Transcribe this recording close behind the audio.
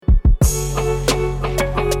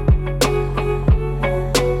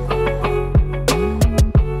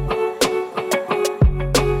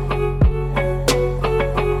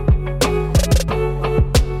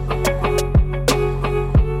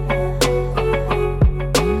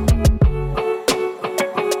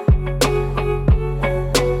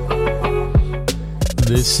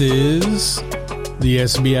This is the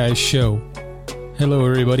SBI Show. Hello,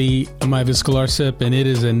 everybody. I'm Ives Galarcep, and it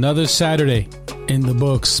is another Saturday in the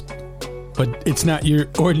books. But it's not your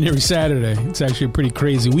ordinary Saturday. It's actually a pretty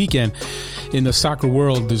crazy weekend in the soccer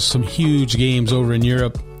world. There's some huge games over in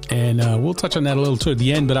Europe, and we'll touch on that a little toward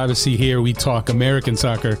the end. But obviously here we talk American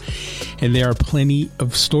soccer, and there are plenty of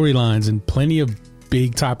storylines and plenty of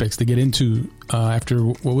big topics to get into after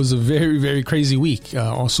what was a very, very crazy week.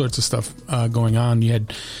 All sorts of stuff going on. You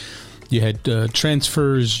had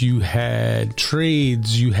transfers, you had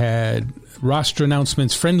trades, you had roster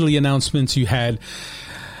announcements, friendly announcements. You had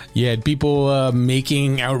people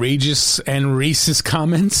making outrageous and racist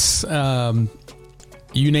comments.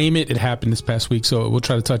 You name it, it happened this past week. So we'll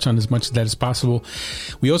try to touch on as much of that as possible.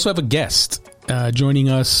 We also have a guest. Joining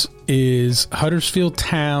us is Huddersfield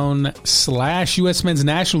Town / US Men's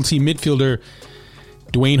National Team midfielder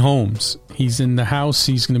Duane Holmes. He's in the house.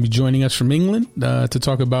 He's going to be joining us from England to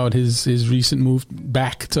talk about his recent move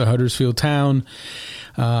back to Huddersfield Town,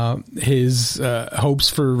 his hopes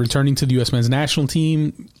for returning to the US Men's National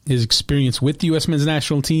Team, his experience with the US Men's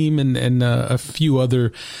National Team, and a few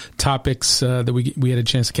other topics that we had a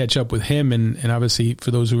chance to catch up with him. And obviously,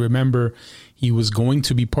 for those who remember, he was going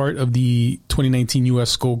to be part of the 2019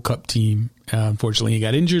 U.S. Gold Cup team. Unfortunately, he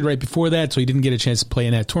got injured right before that, so he didn't get a chance to play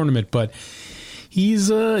in that tournament. But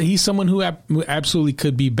he's someone who absolutely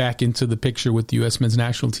could be back into the picture with the U.S. Men's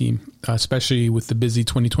National Team, especially with the busy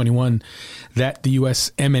 2021 that the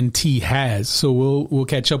USMNT has. So we'll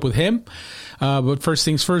catch up with him. But first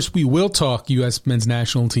things first, we will talk U.S. Men's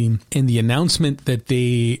National Team and the announcement that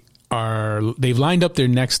they've lined up their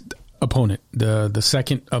next opponent, the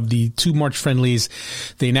second of the two March friendlies.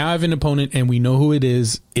 They now have an opponent, and we know who it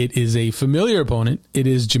is. It is a familiar opponent. It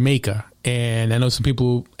is Jamaica. And I know some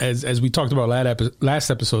people, as we talked about last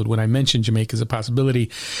episode, when I mentioned Jamaica as a possibility,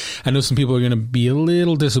 I know some people are going to be a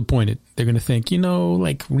little disappointed. They're going to think,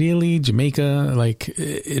 like, really, Jamaica, like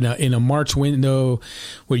in a March window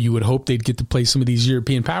where you would hope they'd get to play some of these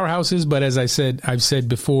European powerhouses. But as I've said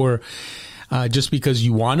before, just because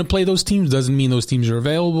you want to play those teams doesn't mean those teams are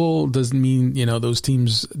available. Doesn't mean, those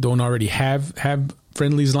teams don't already have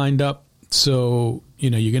friendlies lined up. So,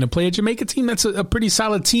 you're going to play a Jamaica team that's a pretty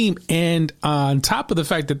solid team. And on top of the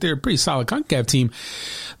fact that they're a pretty solid CONCACAF team,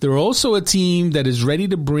 they're also a team that is ready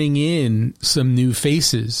to bring in some new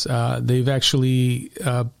faces. They've actually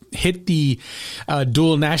hit the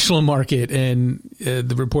dual national market, and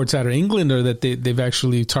the reports out of England are that they've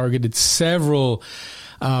actually targeted several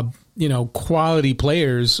quality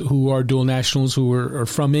players who are dual nationals, who are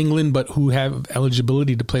from England, but who have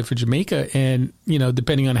eligibility to play for Jamaica. And,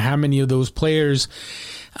 depending on how many of those players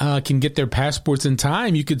can get their passports in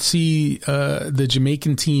time, you could see the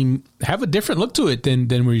Jamaican team have a different look to it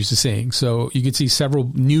than we're used to seeing. So you could see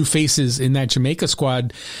several new faces in that Jamaica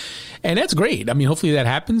squad. And that's great. I mean, hopefully that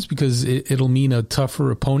happens, because it'll mean a tougher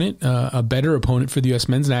opponent, a better opponent for the U.S.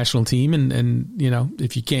 men's national team. And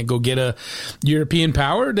if you can't go get a European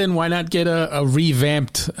power, then why not get a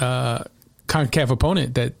revamped CONCACAF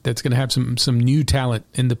opponent that's going to have some new talent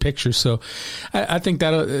in the picture. So I think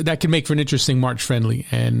that can make for an interesting March friendly.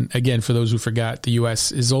 And again, for those who forgot, the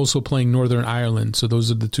U.S. is also playing Northern Ireland. So those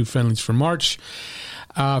are the two friendlies for March.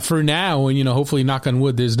 For now, and hopefully, knock on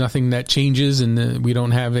wood, there's nothing that changes, and we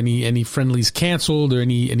don't have any friendlies canceled or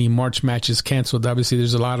any March matches canceled. Obviously,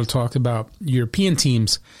 there's a lot of talk about European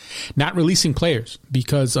teams not releasing players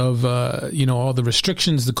because of all the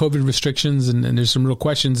restrictions, the COVID restrictions, and there's some real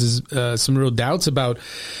questions, some real doubts about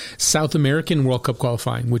South American World Cup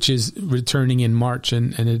qualifying, which is returning in March,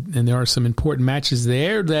 and there are some important matches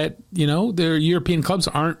there that their European clubs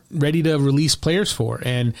aren't ready to release players for.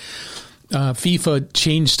 And FIFA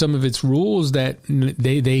changed some of its rules that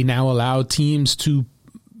they now allow teams to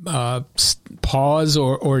pause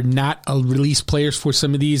or not release players for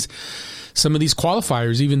some of these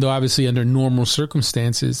qualifiers, even though obviously under normal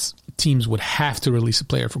circumstances teams would have to release a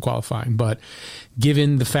player for qualifying. But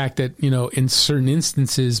given the fact that in certain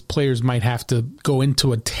instances players might have to go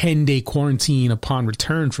into a 10-day quarantine upon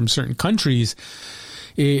return from certain countries,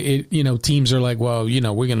 teams are like, well,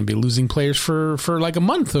 we're going to be losing players for like a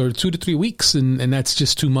month or 2 to 3 weeks, and that's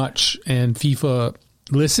just too much. And FIFA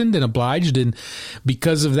listened and obliged, and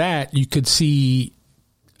because of that, you could see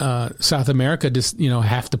South America just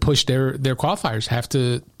have to push their qualifiers, have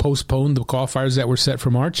to postpone the qualifiers that were set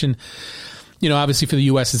for March. And obviously for the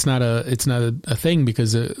U.S. it's not a thing,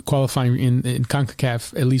 because qualifying in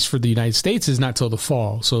CONCACAF, at least for the United States, is not till the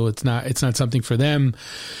fall. So it's not something for them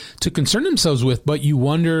to concern themselves with. But you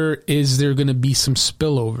wonder, is there going to be some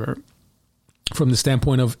spillover from the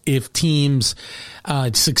standpoint of if teams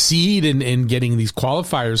succeed in getting these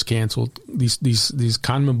qualifiers canceled, these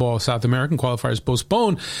CONMEBOL South American qualifiers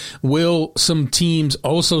postponed, will some teams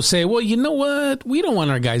also say, well, you know what, we don't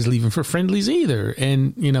want our guys leaving for friendlies either?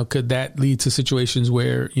 And, could that lead to situations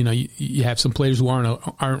where, you have some players who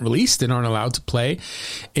aren't released and aren't allowed to play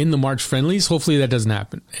in the March friendlies? Hopefully that doesn't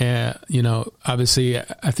happen. Obviously,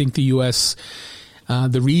 I think the U.S.,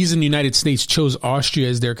 the reason the United States chose Austria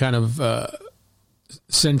as their kind of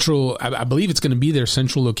central, I believe it's going to be their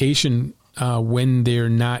central location when they're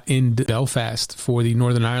not in Belfast for the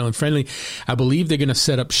Northern Ireland friendly. I believe they're going to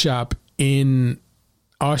set up shop in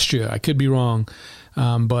Austria. I could be wrong,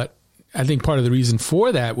 but I think part of the reason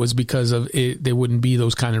for that was because of it, there wouldn't be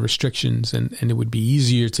those kind of restrictions, and it would be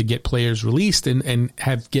easier to get players released and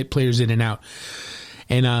get players in and out.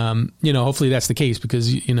 And, hopefully that's the case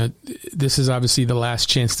because, this is obviously the last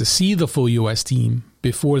chance to see the full U.S. team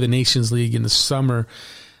before the Nations League in the summer.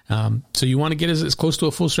 So you want to get as close to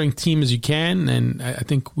a full-strength team as you can. And I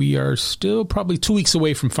think we are still probably 2 weeks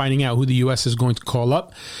away from finding out who the U.S. is going to call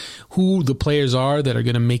up, who the players are that are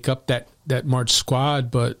going to make up that March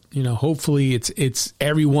squad. But, hopefully it's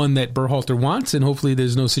everyone that Berhalter wants. And hopefully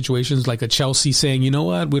there's no situations like a Chelsea saying, you know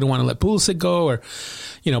what, we don't want to let Pulisic go, or,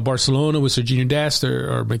 Barcelona with Serginho Dest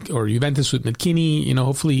or Juventus with McKinney.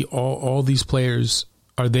 Hopefully all these players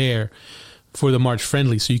are there for the March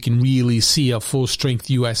friendly so you can really see a full-strength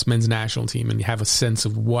U.S. men's national team and have a sense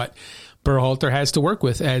of what Berhalter has to work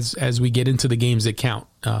with as we get into the games that count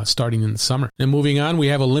starting in the summer. And moving on, we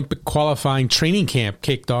have Olympic qualifying training camp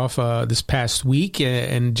kicked off this past week,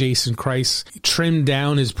 and Jason Kreis trimmed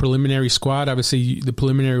down his preliminary squad. Obviously, the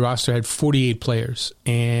preliminary roster had 48 players,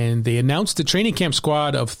 and they announced the training camp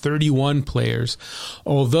squad of 31 players,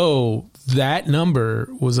 although that number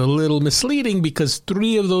was a little misleading because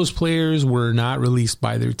 3 of those players were not released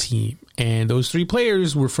by their team. And those 3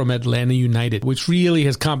 players were from Atlanta United, which really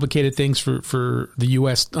has complicated things for the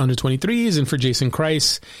U.S. under-23s and for Jason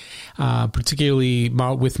Kreis, particularly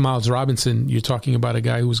with Miles Robinson. You're talking about a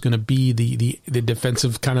guy who's going to be the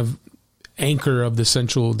defensive kind of anchor of the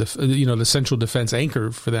central defense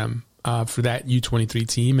anchor for them. For that U23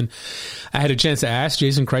 team. And I had a chance to ask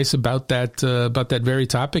Jason Kreis about that very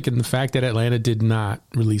topic and the fact that Atlanta did not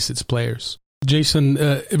release its players. Jason,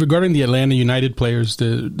 regarding the Atlanta United players,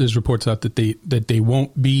 there's reports out that they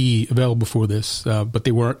won't be available for this, but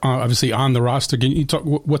they were obviously on the roster. Can you talk,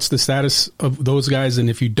 what's the status of those guys? And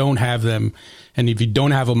if you don't have them, and if you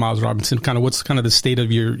don't have a Miles Robinson, what's the state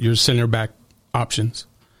of your center back options?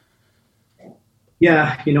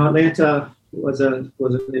 Yeah, Atlanta was an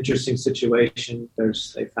interesting situation.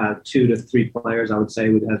 They've had 2 to 3 players I would say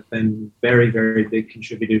would have been very, very big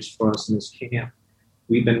contributors for us in this camp.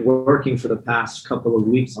 We've been working for the past couple of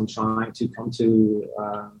weeks on trying to come to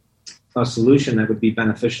a solution that would be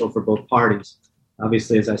beneficial for both parties.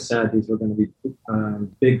 Obviously, as I said, these were going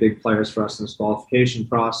to be big players for us in this qualification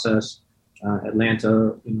process.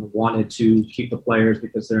 Atlanta, wanted to keep the players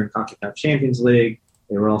because they're in CONCACAF Champions League.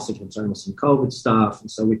 They were also concerned with some COVID stuff.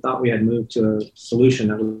 And so we thought we had moved to a solution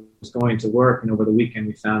that was going to work. And over the weekend,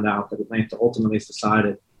 we found out that Atlanta ultimately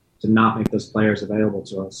decided to not make those players available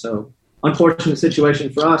to us. So unfortunate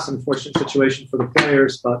situation for us, unfortunate situation for the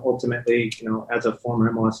players. But ultimately, as a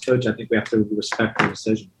former MLS coach, I think we have to respect the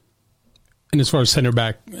decision. And as far as center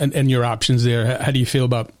back and your options there, how do you feel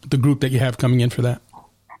about the group that you have coming in for that?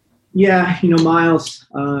 Yeah, Miles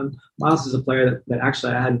is a player that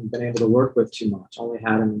actually I hadn't been able to work with too much. I only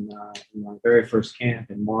had him in my very first camp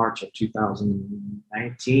in March of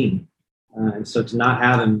 2019. And so to not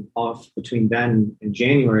have him off between then and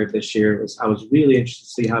January of this year, I was really interested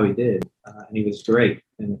to see how he did. And he was great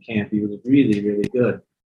in the camp. He was really, really good.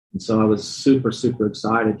 And so I was super, super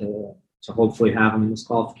excited to hopefully have him in this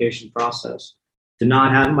qualification process. To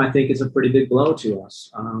not have him, I think, is a pretty big blow to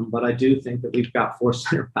us. But I do think that we've got 4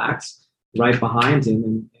 center backs right behind him,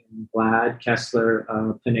 and Vlad, Kessler,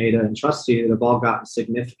 Pineda, and Trusty that have all gotten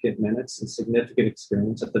significant minutes and significant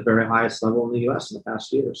experience at the very highest level in the U.S. in the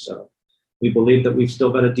past year. So we believe that we've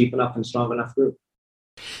still got a deep enough and strong enough group.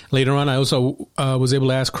 Later on, I also was able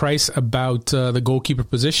to ask Kreis about the goalkeeper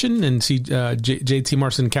position and see JT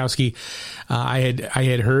Marcinkowski. I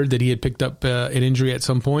had heard that he had picked up an injury at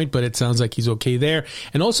some point, but it sounds like he's okay there.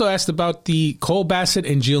 And also asked about the Cole Bassett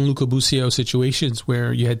and Gianluca Busio situations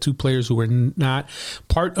where you had 2 players who were not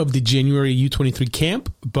part of the January U23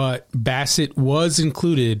 camp, but Bassett was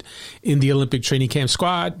included in the Olympic training camp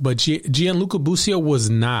squad, but Gianluca Busio was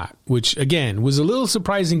not, which again was a little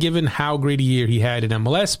surprising given how great a year he had in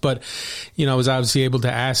MLS. But, I was obviously able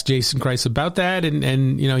to ask Jason Kreis about that.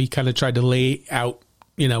 And he kind of tried to lay out,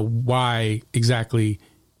 why exactly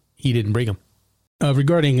he didn't bring him.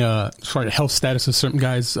 regarding sort of health status of certain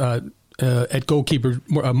guys, at goalkeeper,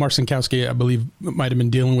 Mark Sinkowski, I believe, might have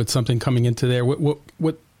been dealing with something coming into there.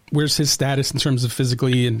 Where's his status in terms of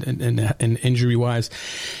physically and injury wise?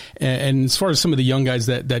 And as far as some of the young guys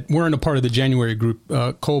that weren't a part of the January group,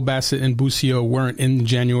 Cole, Bassett, and Busio weren't in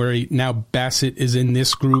January. Now Bassett is in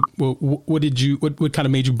this group. What kind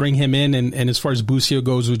of made you bring him in? And as far as Busio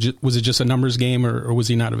goes, was it just a numbers game, or was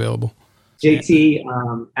he not available? JT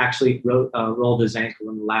actually rolled his ankle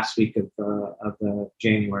in the last week of the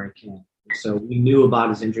January camp. So we knew about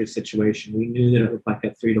his injury situation. We knew that it looked like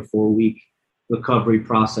a 3 to 4 week recovery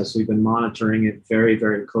process. We've been monitoring it very,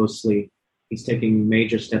 very closely. He's taking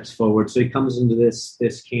major steps forward. So he comes into this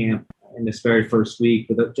camp in this very first week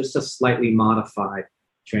with just a slightly modified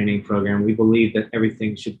training program. We believe that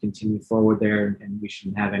everything should continue forward there and we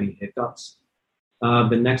shouldn't have any hiccups.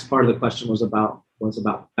 The next part of the question was about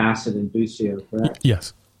Bassett and Busio, correct?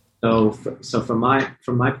 Yes. So from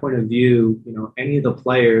my point of view, any of the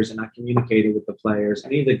players, and I communicated with the players,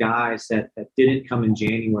 any of the guys that didn't come in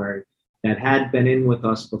January, that had been in with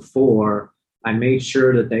us before, I made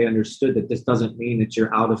sure that they understood that this doesn't mean that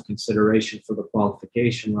you're out of consideration for the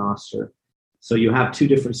qualification roster. So you have two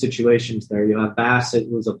different situations there. You have Bassett,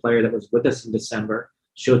 who was a player that was with us in December,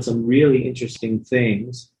 showed some really interesting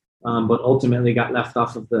things, but ultimately got left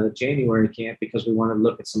off of the January camp because we wanted to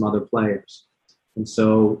look at some other players. And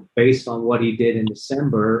so based on what he did in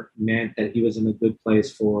December meant that he was in a good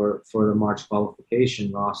place for the March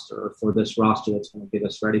qualification roster, or for this roster that's going to get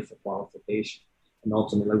us ready for qualification. And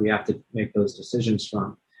ultimately we have to make those decisions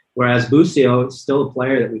from. Whereas Busio is still a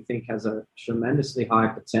player that we think has a tremendously high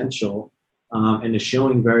potential and is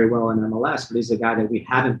showing very well in MLS, but he's a guy that we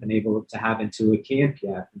haven't been able to have into a camp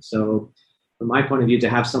yet. And so from my point of view, to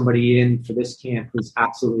have somebody in for this camp who's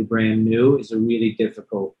absolutely brand new is a really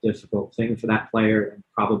difficult thing for that player, and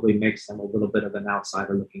probably makes them a little bit of an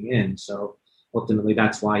outsider looking in. So ultimately,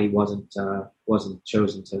 that's why he wasn't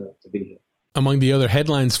chosen to be here. Among the other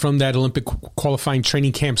headlines from that Olympic qualifying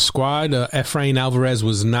training camp squad, Efrain Alvarez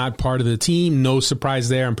was not part of the team. No surprise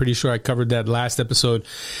there. I'm pretty sure I covered that last episode.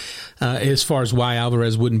 As far as why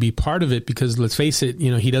Alvarez wouldn't be part of it, because let's face it,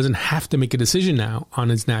 he doesn't have to make a decision now on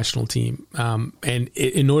his national team. And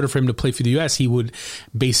in order for him to play for the U.S., he would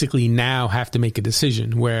basically now have to make a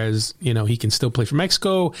decision. Whereas, he can still play for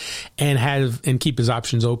Mexico and keep his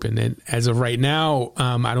options open. And as of right now,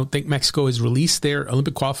 I don't think Mexico has released their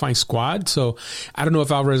Olympic qualifying squad. So I don't know if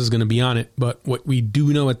Alvarez is going to be on it. But what we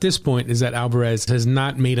do know at this point is that Alvarez has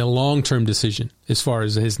not made a long-term decision as far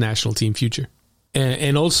as his national team future.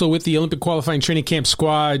 And also with the Olympic qualifying training camp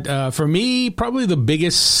squad, for me, probably the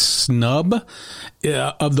biggest snub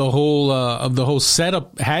of the whole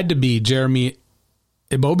setup had to be Jeremy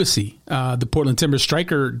Ebobisse. The Portland Timbers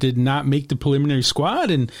striker did not make the preliminary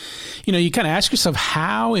squad, and you kind of ask yourself,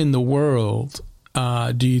 how in the world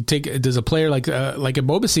does a player like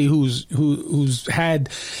Ebobisse, who's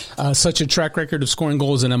had such a track record of scoring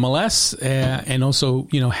goals in MLS and also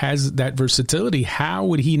has that versatility, how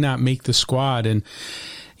would he not make the squad? And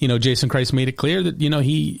Jason Kreis made it clear that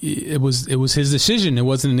it was his decision. It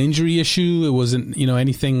wasn't an injury issue. It wasn't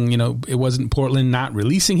anything. It wasn't Portland not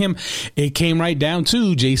releasing him. It came right down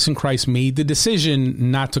to Jason Kreis made the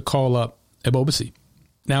decision not to call up Ebobisse.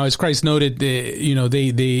 Now, as Kreis noted,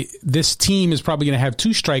 this team is probably going to have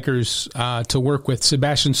two strikers to work with.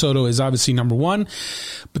 Sebastian Soto is obviously number one,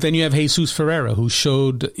 but then you have Jesus Ferreira, who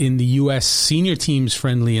showed in the U.S. senior teams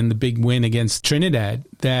friendly in the big win against Trinidad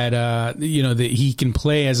that that he can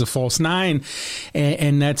play as a false nine,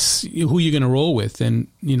 and that's who you're going to roll with. And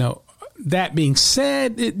that being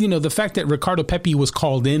said, the fact that Ricardo Pepi was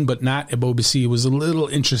called in but not Ebobisse was a little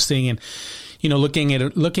interesting, and looking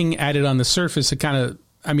at it on the surface, it kind of.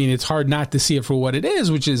 It's hard not to see it for what it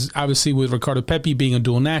is, which is obviously with Ricardo Pepi being a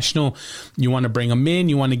dual national, you want to bring him in,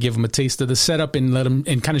 you want to give him a taste of the setup and let him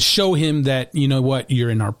and kind of show him that,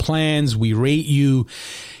 you're in our plans, we rate you,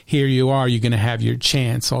 here you are, you're going to have your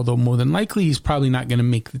chance. Although more than likely he's probably not going to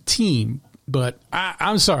make the team. But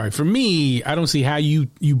I'm sorry, for me, I don't see how you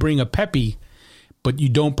bring a Pepi, but you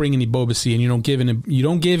don't bring any Ebobisse, and you don't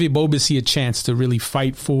give Ebobisse a chance to really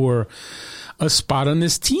fight for a spot on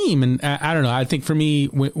this team. And I don't know. I think for me,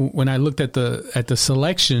 when I looked at the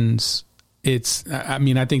selections,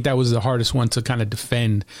 I think that was the hardest one to kind of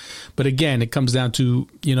defend. But again, it comes down to,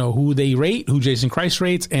 who they rate, who Jason Kreis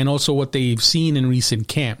rates, and also what they've seen in recent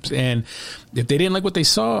camps. And if they didn't like what they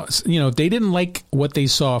saw, if they didn't like what they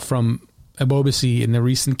saw from Ebobisse in the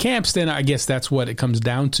recent camps, then I guess that's what it comes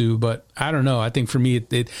down to. But I don't know. I think for me,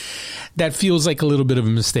 that feels like a little bit of a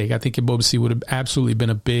mistake. I think Ebobisse would have absolutely been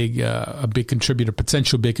a big contributor,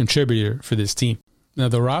 potential big contributor for this team. Now,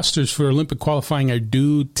 the rosters for Olympic qualifying are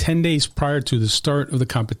due 10 days prior to the start of the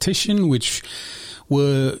competition, which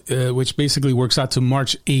basically works out to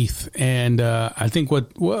March 8th. And I think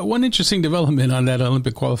one interesting development on that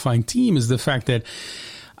Olympic qualifying team is the fact that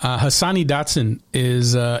Hassani Dotson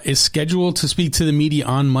is scheduled to speak to the media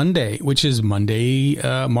on Monday, which is Monday,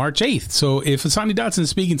 March 8th. So if Hassani Dotson is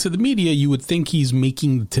speaking to the media, you would think he's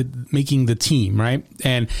making the team, right?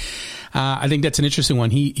 And I think that's an interesting one.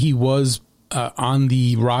 He was on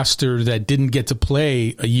the roster that didn't get to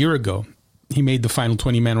play a year ago. He made the final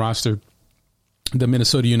 20-man roster, the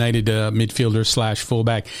Minnesota United midfielder /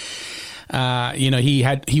 fullback.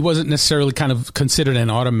 He wasn't necessarily kind of considered an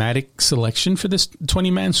automatic selection for this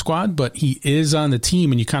 20-man squad, but he is on the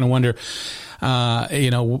team, and you kind of wonder,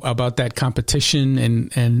 about that competition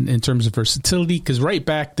and in terms of versatility, because right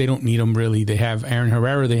back, they don't need him really. They have Aaron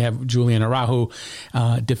Herrera, they have Julian Araujo,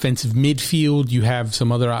 defensive midfield. You have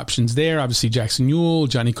some other options there. Obviously, Jackson Newell,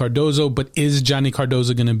 Johnny Cardozo, but is Johnny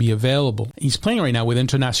Cardozo going to be available? He's playing right now with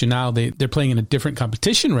Internacional. They're playing in a different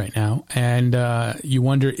competition right now, and you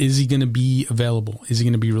wonder, is he going to be available? Is he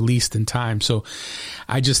going to be released in time? So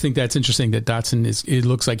I just think that's interesting that Dotson it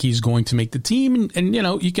looks like he's going to make the team, and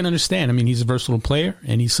you can understand. I mean, he's a versatile player,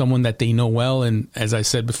 and he's someone that they know well. And as I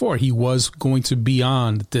said before, he was going to be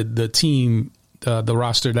on the team, the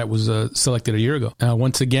roster that was selected a year ago.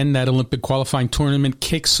 Once again, that Olympic qualifying tournament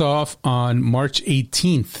kicks off on March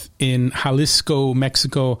 18th in Jalisco,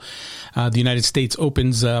 Mexico. The United States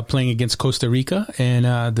opens playing against Costa Rica,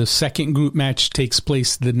 and the second group match takes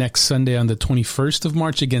place the next Sunday on the 21st of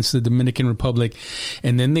March against the Dominican Republic.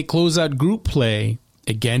 And then they close out group play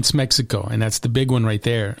against Mexico, and that's the big one right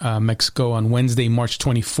there. Mexico on Wednesday, March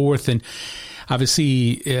 24th. And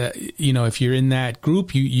obviously, if you're in that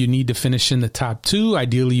group, you need to finish in the top two.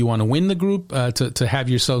 Ideally, you want to win the group to have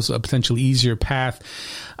yourselves a potentially easier path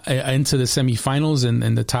into the semifinals,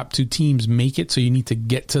 and the top two teams make it. So you need to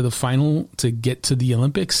get to the final to get to the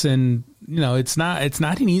Olympics. And, it's not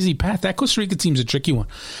an easy path. That Costa Rica team's a tricky one.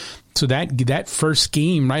 So that first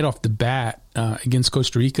game right off the bat against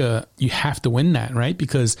Costa Rica, you have to win that, right?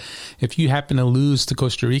 Because if you happen to lose to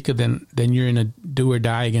Costa Rica, then you're in a do or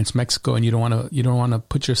die against Mexico, and you don't want to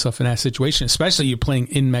put yourself in that situation. Especially you're playing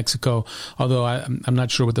in Mexico. Although I'm not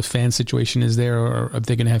sure what the fan situation is there, or if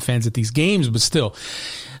they're going to have fans at these games, but still.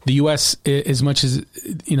 The U.S., as much as,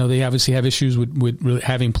 they obviously have issues with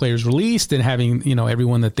having players released and having,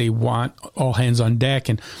 everyone that they want, all hands on deck,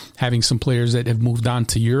 and having some players that have moved on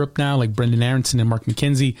to Europe now, like Brendan Aronson and Mark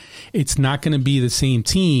McKenzie, it's not going to be the same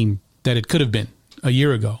team that it could have been a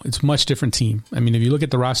year ago. It's a much different team. I mean, if you look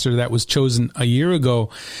at the roster that was chosen a year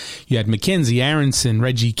ago, you had McKenzie, Aronson,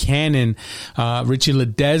 Reggie Cannon, Richie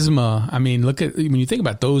Ledesma. I mean, when you think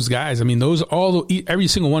about those guys, I mean, every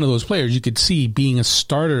single one of those players you could see being a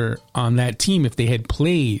starter on that team if they had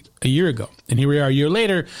played a year ago. And here we are a year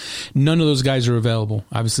later, none of those guys are available.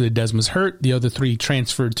 Obviously, Ledesma's hurt. The other three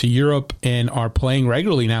transferred to Europe and are playing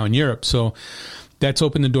regularly now in Europe. So that's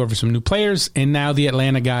opened the door for some new players, and now the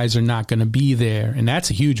Atlanta guys are not going to be there, and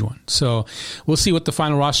that's a huge one. So we'll see what the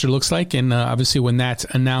final roster looks like, and obviously when that's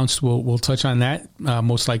announced, we'll touch on that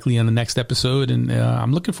most likely on the next episode, and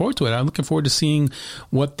I'm looking forward to it. I'm looking forward to seeing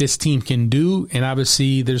what this team can do, and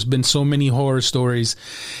obviously there's been so many horror stories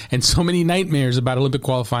and so many nightmares about Olympic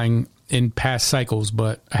qualifying in past cycles,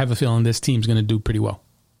 but I have a feeling this team's going to do pretty well.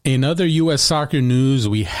 In other U.S. soccer news,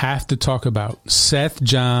 we have to talk about Seth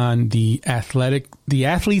John, the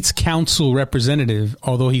Athletes Council representative,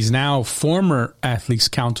 although he's now former Athletes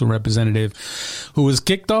Council representative, who was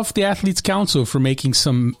kicked off the Athletes Council for making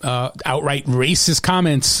some outright racist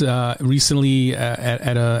comments recently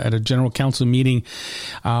at a general council meeting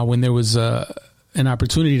when there was an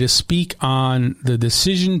opportunity to speak on the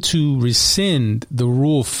decision to rescind the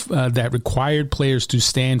rule that required players to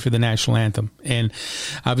stand for the national anthem. And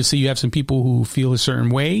obviously you have some people who feel a certain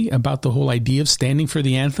way about the whole idea of standing for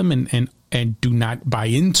the anthem and do not buy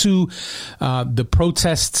into the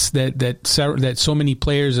protests that so many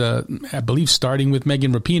players, I believe starting with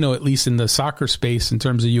Megan Rapinoe, at least in the soccer space in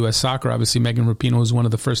terms of U.S. soccer. Obviously, Megan Rapinoe was one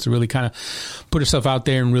of the first to really kind of put herself out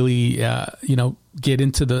there and really, get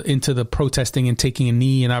into the protesting and taking a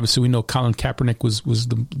knee. And obviously we know Colin Kaepernick was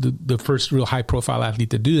the first real high profile athlete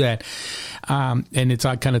to do that. And it's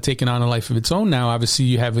kind of taken on a life of its own now. Obviously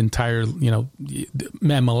you have entire,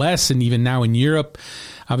 MLS, and even now in Europe,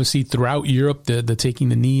 obviously throughout Europe, the taking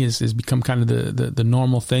the knee has become kind of the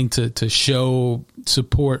normal thing to show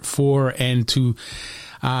support for and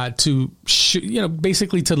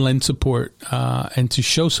basically to lend support and to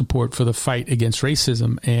show support for the fight against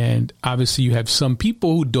racism. And obviously you have some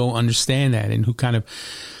people who don't understand that and who kind of,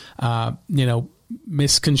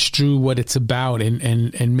 misconstrue what it's about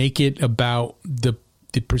and make it about the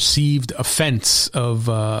perceived offense of,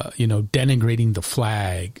 denigrating the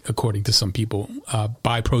flag, according to some people,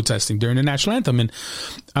 by protesting during the national anthem. And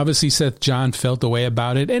obviously Seth John felt the way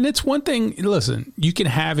about it. And it's one thing, listen, you can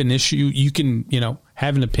have an issue. You can,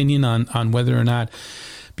 have an opinion on whether or not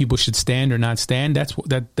people should stand or not stand. That's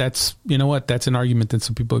that's an argument that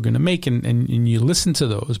some people are going to make. And you listen to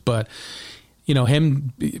those. But,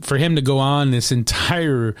 for him to go on this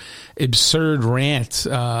entire absurd rant,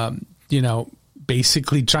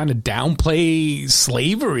 basically trying to downplay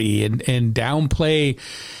slavery and downplay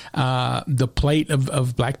the plight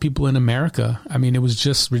of black people in America. I mean, it was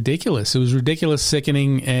just ridiculous. It was ridiculous,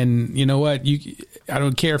 sickening. And you know what? I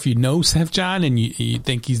don't care if you know Seth John and you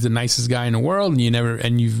think he's the nicest guy in the world,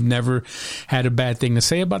 and you've never had a bad thing to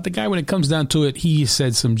say about the guy. When it comes down to it, he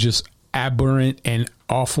said some just aberrant and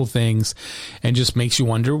awful things, and just makes you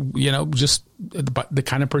wonder, just the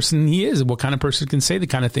kind of person he is, and what kind of person can say the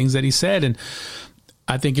kind of things that he said. And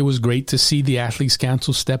I think it was great to see the Athletes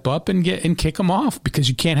Council step up and kick him off, because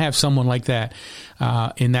you can't have someone like that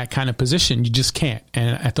in that kind of position. You just can't.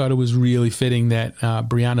 And I thought it was really fitting that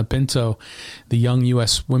Brianna Pinto, the young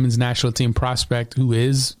U.S. women's national team prospect who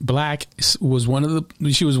is black, was one of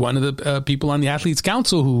the people on the Athletes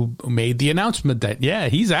Council who made the announcement that, yeah,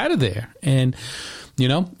 he's out of there. And,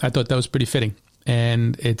 I thought that was pretty fitting.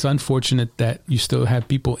 And it's unfortunate that you still have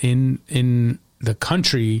people in the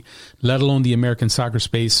country, let alone the American soccer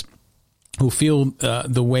space, who feel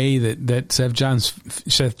the way that Seth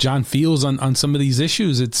John feels on some of these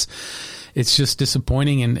issues. It's just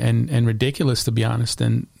disappointing and ridiculous, to be honest.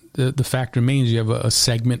 And the fact remains, you have a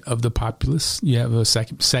segment of the populace, you have a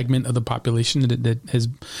segment of the population that has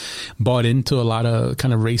bought into a lot of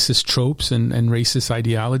kind of racist tropes and racist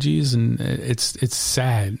ideologies, and it's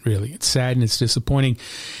sad, really. It's sad and it's disappointing.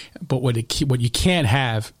 But what you can't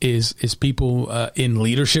have is people in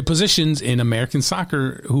leadership positions in American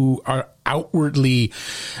soccer who are outwardly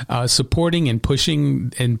supporting and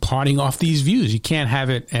pushing and pawning off these views. You can't have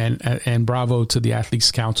it. And bravo to the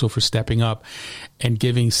Athletes Council for stepping up and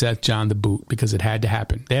giving Seth John the boot, because it had to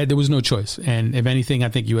happen. There was no choice. And if anything, I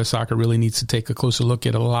think U.S. Soccer really needs to take a closer look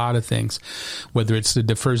at a lot of things, whether it's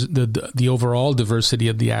the overall diversity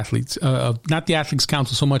of the athletes, not the Athletes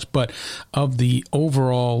Council so much, but of the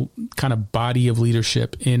overall kind of body of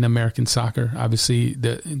leadership in American soccer, obviously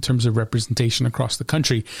in terms of representation across the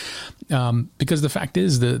country. Because the fact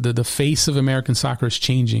is, the face of American soccer is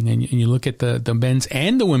changing, and you look at the men's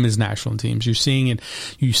and the women's national teams. You're seeing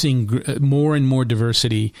more and more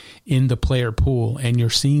diversity in the player pool, and you're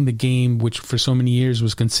seeing the game, which for so many years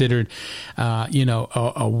was considered,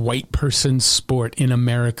 a white person's sport in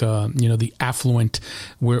America. The affluent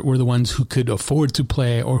were the ones who could afford to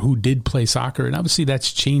play or who did play soccer, and obviously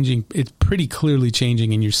that's changing. It's pretty clearly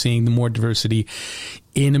changing, and you're seeing the more diversity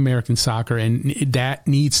in American soccer, and that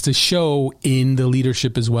needs to show in the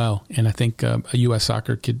leadership as well. And I think a U.S.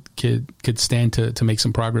 soccer could stand to make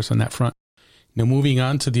some progress on that front. Now, moving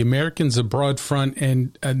on to the Americans abroad front,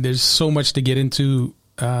 and there's so much to get into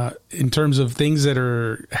in terms of things that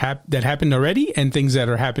that happened already and things that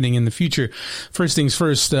are happening in the future. First things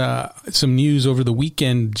first, some news over the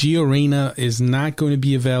weekend. Gio Reyna is not going to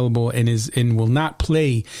be available and will not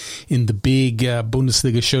play in the big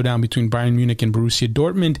Bundesliga showdown between Bayern Munich and Borussia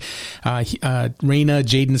Dortmund. Reyna,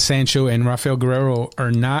 Jadon Sancho, and Rafael Guerrero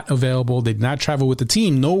are not available. They did not travel with the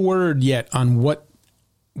team. No word yet on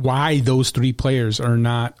why those three players are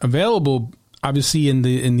not available. Obviously, in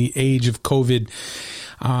the age of COVID,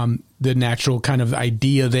 the natural kind of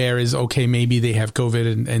idea there is, okay, maybe they have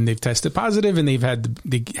COVID and they've tested positive and they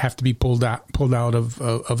have to be pulled out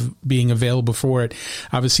of being available for it.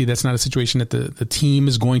 Obviously, that's not a situation that the team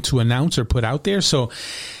is going to announce or put out there. So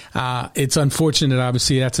it's unfortunate.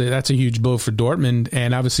 Obviously, that's a huge blow for Dortmund,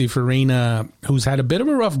 and obviously for Reyna, who's had a bit of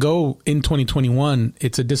a rough go in 2021.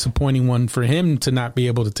 It's a disappointing one for him to not be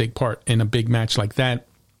able to take part in a big match like that.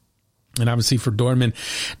 And obviously for Dortmund,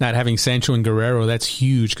 not having Sancho and Guerrero, that's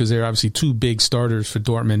huge, because they're obviously two big starters for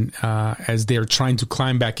Dortmund as they're trying to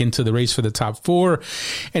climb back into the race for the top four.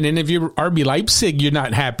 And then if you're RB Leipzig, you're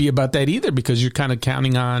not happy about that either, because you're kind of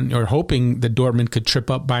counting on or hoping that Dortmund could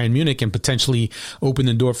trip up Bayern Munich and potentially open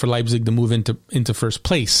the door for Leipzig to move into first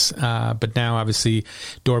place. But now obviously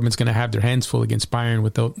Dortmund's going to have their hands full against Bayern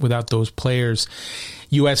without those players.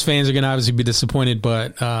 U.S. fans are going to obviously be disappointed,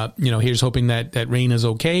 but here's hoping that Reyna's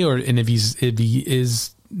okay, and if he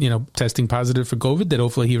is testing positive for COVID, that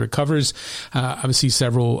hopefully he recovers. Obviously,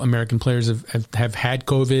 several American players have had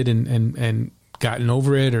COVID and gotten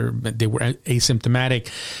over it or they were asymptomatic.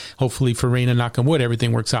 Hopefully for Reina, knock on wood,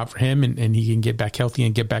 everything works out for him and he can get back healthy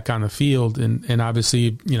and get back on the field. And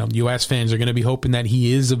obviously, U.S. fans are going to be hoping that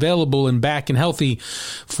he is available and back and healthy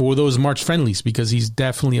for those March friendlies, because he's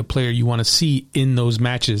definitely a player you want to see in those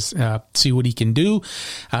matches, see what he can do,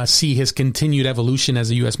 see his continued evolution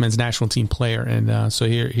as a U.S. men's national team player. And so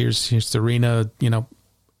here's to Reina,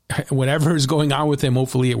 whatever is going on with him,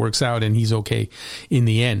 hopefully it works out and he's okay in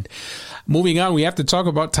the end. Moving on, we have to talk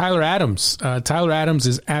about Tyler Adams. Tyler Adams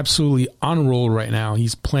is absolutely on a roll right now.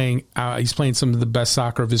 He's playing some of the best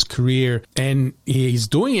soccer of his career, and he's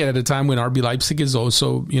doing it at a time when RB Leipzig is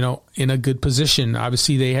also, in a good position.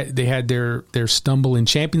 Obviously, they had their stumble in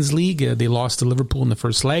Champions League. They lost to Liverpool in the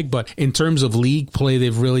first leg, but in terms of league play,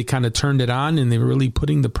 they've really kind of turned it on, and they're really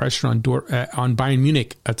putting the pressure on Bayern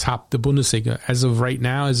Munich atop the Bundesliga. As of right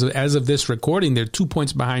now, as of this recording, they're 2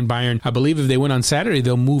 points behind Bayern. I believe if they win on Saturday,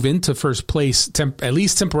 they'll move into first place, at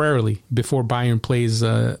least temporarily, before Bayern plays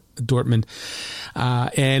Dortmund.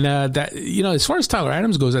 As far as Tyler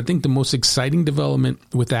Adams goes, I think the most exciting development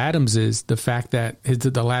with Adams is the fact that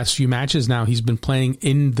the last few matches now he's been playing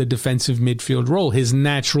in the defensive midfield role, his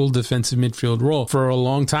natural defensive midfield role for a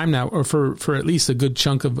long time now, or for at least a good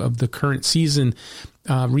chunk of the current season.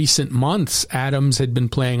 Recent months, Adams had been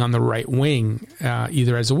playing on the right wing,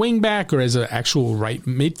 either as a wing back or as an actual right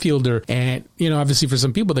midfielder. And, obviously for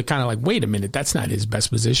some people, they're kind of like, wait a minute, that's not his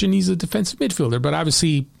best position. He's a defensive midfielder. But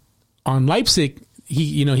obviously on Leipzig,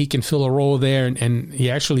 he can fill a role there, and he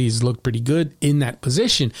actually has looked pretty good in that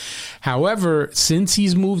position. However, since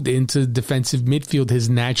he's moved into defensive midfield, his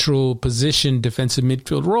natural position, defensive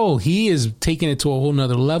midfield role, he is taking it to a whole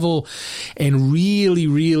nother level and really,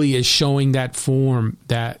 really is showing that form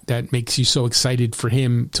that makes you so excited for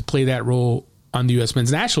him to play that role on the U.S.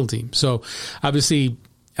 men's national team. So obviously,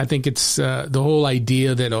 I think it's the whole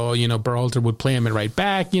idea that, Berhalter would play him at right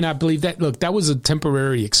back. I believe that, look, that was a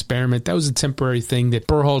temporary experiment. That was a temporary thing that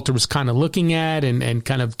Berhalter was kind of looking at and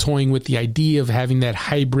kind of toying with the idea of having that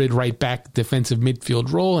hybrid right back defensive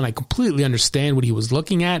midfield role. And I completely understand what he was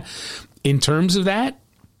looking at in terms of that.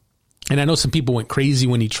 And I know some people went crazy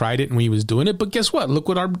when he tried it and when he was doing it, but guess what? Look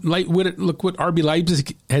what RB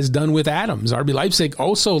Leipzig has done with Adams. RB Leipzig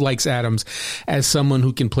also likes Adams as someone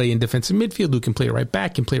who can play in defensive midfield, who can play right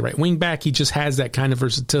back, can play right wing back. He just has that kind of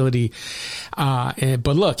versatility. But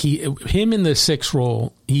look, him in the 6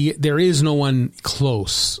 role, there is no one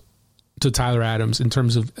close to Tyler Adams in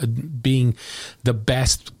terms of being the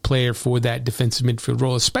best player for that defensive midfield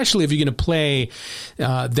role, especially if you're going to play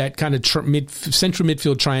that kind of central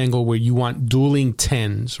midfield triangle where you want dueling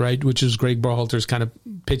 10s, right? Which is Greg Berhalter's kind of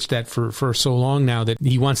pitched that for so long now, that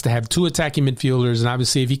he wants to have 2 attacking midfielders. And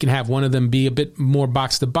obviously if he can have one of them be a bit more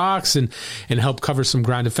box to box and help cover some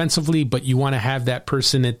ground defensively, but you want to have that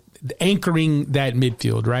person anchoring that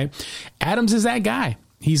midfield, right? Adams is that guy.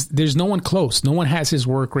 There's no one close. No one has his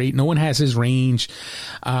work rate. No one has his range.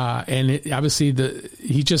 Obviously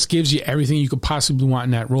he just gives you everything you could possibly want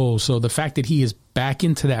in that role. So the fact that he is back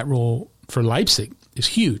into that role for Leipzig is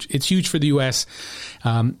huge. It's huge for the U.S.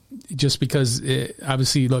 Just because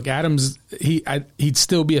obviously, look, Adams, he'd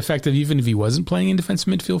still be effective even if he wasn't playing in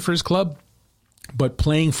defensive midfield for his club. But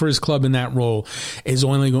playing for his club in that role is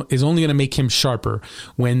only going to make him sharper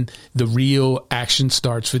when the real action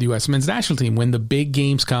starts for the U.S. men's national team. When the big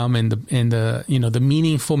games come and the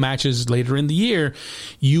meaningful matches later in the year,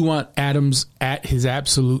 you want Adams at his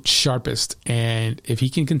absolute sharpest. And if he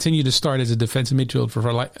can continue to start as a defensive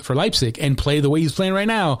midfielder for Leipzig and play the way he's playing right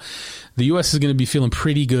now, the U.S. is going to be feeling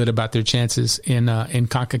pretty good about their chances in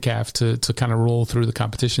CONCACAF to kind of roll through the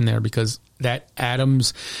competition there, because that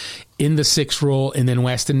Adams in the 6 role and then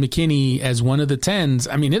Weston McKennie as one of the 10s.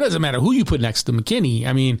 I mean, it doesn't matter who you put next to McKennie.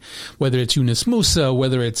 I mean, whether it's Yunus Musa,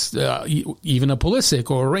 whether it's even a Pulisic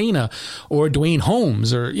or a Reina or Duane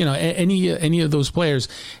Holmes or, any of those players,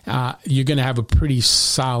 you're going to have a pretty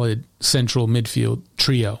solid central midfield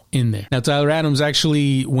trio in there. Now, Tyler Adams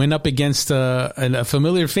actually went up against a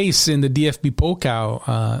familiar face in the DFB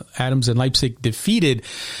Pokal. Adams and Leipzig defeated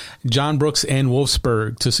John Brooks and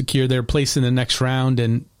Wolfsburg to secure their place in the next round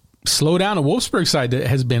and slow down a Wolfsburg side that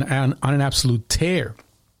has been on an absolute tear.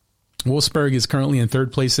 Wolfsburg is currently in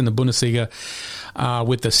 3rd place in the Bundesliga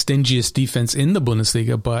with the stingiest defense in the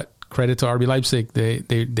Bundesliga, but credit to RB Leipzig.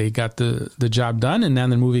 They got the job done, and now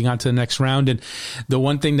they're moving on to the next round. And the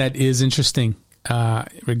one thing that is interesting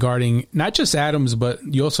regarding not just Adams, but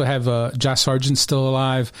you also have Josh Sargent still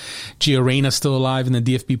alive, Gio Reyna still alive in the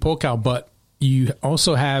DFB Pokal, but you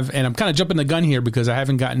also have, and I'm kind of jumping the gun here because I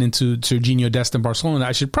haven't gotten into Serginho Dest and Barcelona.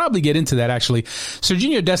 I should probably get into that, actually.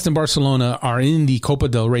 Serginho Dest and Barcelona are in the Copa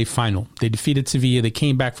del Rey final. They defeated Sevilla. They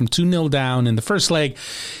came back from 2-0 down in the first leg,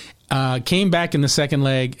 came back in the second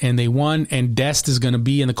leg, and they won, and Dest is going to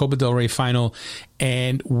be in the Copa del Rey final.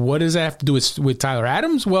 And what does that have to do with Tyler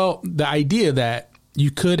Adams? Well, the idea that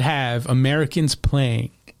you could have Americans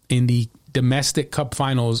playing in the domestic cup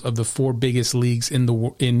finals of the 4 biggest leagues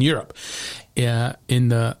in Europe, in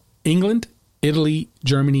the England, Italy,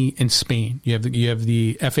 Germany, and Spain. You have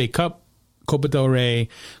the FA Cup, Copa del Rey,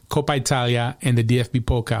 Coppa Italia, and the DFB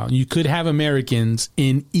Pokal. You could have Americans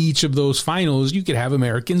in each of those finals. You could have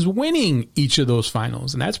Americans winning each of those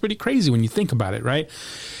finals, and that's pretty crazy when you think about it, right?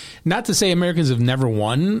 Not to say Americans have never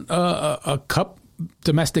won a cup,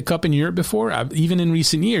 domestic cup in Europe before. Even in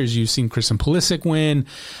recent years, you've seen Christian Pulisic win.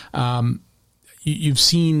 You've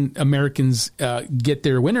seen Americans get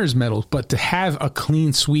their winners' medals, but to have a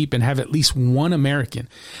clean sweep and have at least one American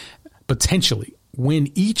potentially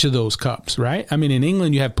win each of those cups, right? I mean, in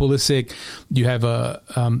England, you have Pulisic, you have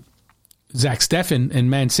Zach Steffen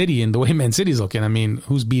and Man City, and the way Man City's looking, I mean,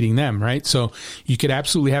 who's beating them, right? So you could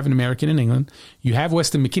absolutely have an American in England. You have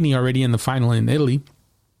Weston McKennie already in the final in Italy.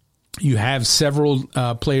 You have several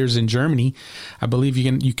players in Germany. I believe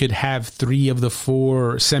you could have 3 of the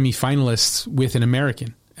 4 semifinalists with an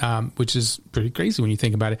American, which is pretty crazy when you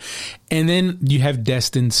think about it. And then you have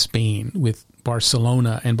Dest in Spain with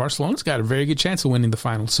Barcelona, and Barcelona's got a very good chance of winning the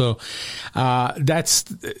final. So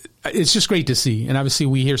it's just great to see. And obviously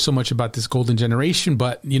we hear so much about this golden generation,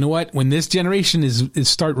 but you know what? When this generation can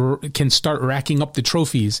start racking up the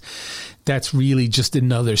trophies, that's really just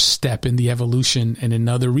another step in the evolution and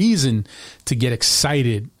another reason to get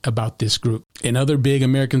excited about this group. In other big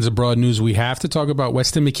Americans abroad news, we have to talk about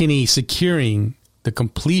Weston McKennie securing the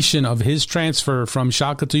completion of his transfer from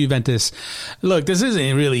Schalke to Juventus. Look, this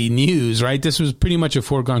isn't really news, right? This was pretty much a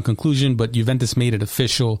foregone conclusion, but Juventus made it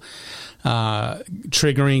official,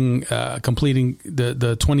 completing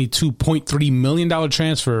the $22.3 million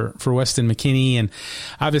transfer for Weston McKennie. And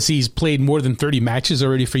obviously he's played more than 30 matches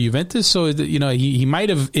already for Juventus. So, it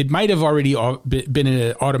might have already been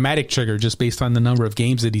an automatic trigger just based on the number of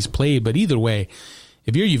games that he's played. But either way,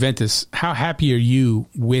 if you're Juventus, how happy are you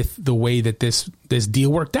with the way that this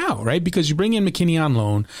deal worked out, right? Because you bring in McKennie on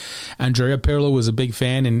loan. Andrea Pirlo was a big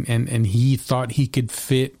fan, and he thought he could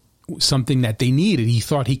fit something that they needed. He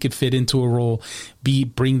thought he could fit into a role,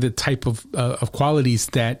 bring the type of qualities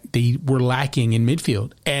that they were lacking in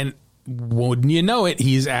midfield. And wouldn't you know it,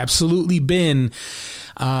 he's absolutely been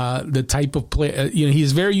the type of player.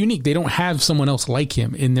 He's very unique. They don't have someone else like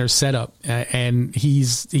him in their setup, and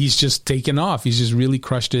he's just taken off. He's just really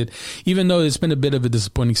crushed it. Even though it's been a bit of a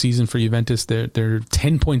disappointing season for Juventus, they're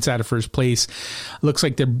 10 points out of first place. Looks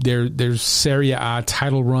like their Serie A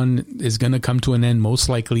title run is going to come to an end most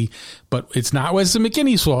likely, but it's not Weston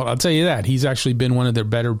McKennie's fault. I'll tell you that. He's actually been one of their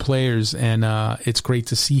better players, and it's great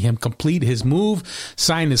to see him complete his move,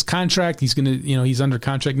 sign his contract. He's he's under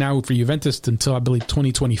contract now for Juventus until I believe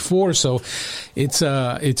 2024. So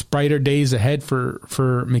it's brighter days ahead for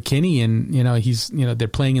McKennie, and they're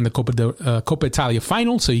playing in the Coppa Italia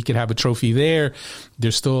final, so he could have a trophy there.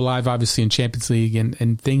 They're still alive, obviously, in Champions League,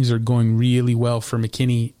 and things are going really well for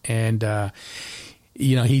McKennie, and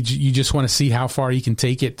you just want to see how far he can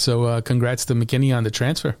take it. So congrats to McKennie on the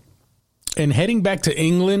transfer. And heading back to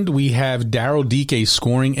England, we have Daryl Dike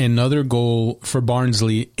scoring another goal for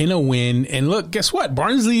Barnsley in a win. And look, guess what?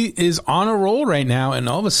 Barnsley is on a roll right now, and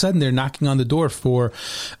all of a sudden they're knocking on the door for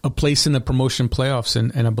a place in the promotion playoffs.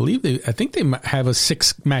 And I think they have a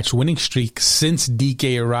 6-match winning streak since Dike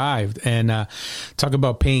arrived. And talk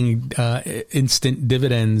about paying instant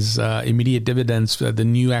dividends, immediate dividends, the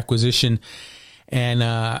new acquisition.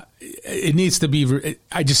 And it needs to be,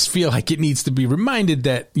 I just feel like it needs to be reminded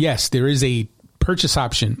that, yes, there is a purchase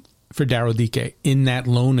option for Daryl Dike in that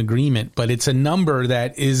loan agreement, but it's a number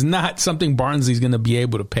that is not something Barnsley's going to be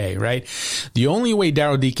able to pay, right? The only way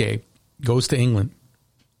Daryl Dike goes to England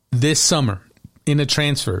this summer in a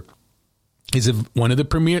transfer is if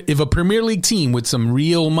a Premier League team with some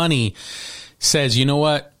real money says, you know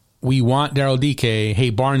what, we want Daryl Dike, hey,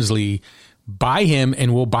 Barnsley, buy him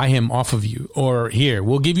and we'll buy him off of you. Or here,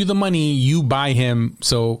 we'll give you the money, you buy him,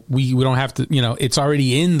 so we don't have to, it's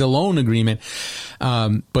already in the loan agreement.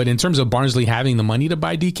 But in terms of Barnsley having the money to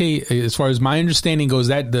buy Dike, as far as my understanding goes,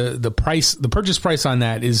 that the purchase price on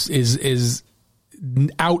that is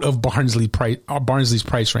out of Barnsley's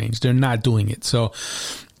price range. They're not doing it. So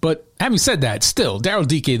But having said that, still, Daryl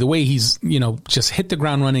Dike, the way he's, just hit the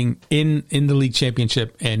ground running in the league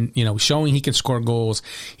championship and, showing he can score goals.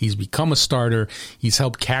 He's become a starter. He's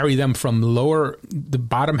helped carry them from the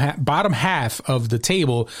bottom half of the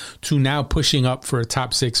table to now pushing up for a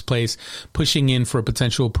top 6 place, pushing in for a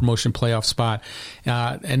potential promotion playoff spot.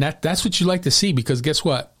 And that's what you like to see, because guess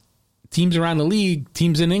what? Teams around the league,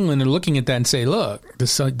 teams in England are looking at that and say, look,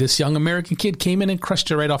 this young American kid came in and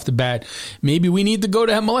crushed it right off the bat. Maybe we need to go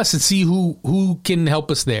to MLS and see who can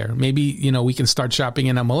help us there. Maybe, we can start shopping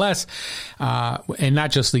in MLS and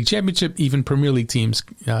not just League Championship, even Premier League teams.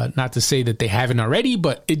 Not to say that they haven't already,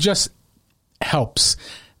 but it just helps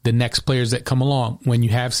the next players that come along when you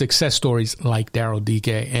have success stories like Daryl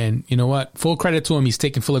Dike. And you know what? Full credit to him. He's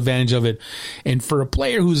taking full advantage of it. And for a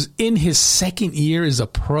player who's in his second year as a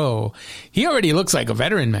pro, he already looks like a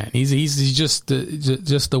veteran, man. He's just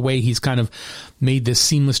the way he's kind of made this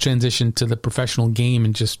seamless transition to the professional game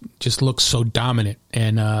and just looks so dominant.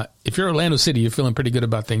 And if you're Orlando City, you're feeling pretty good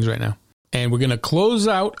about things right now. And we're going to close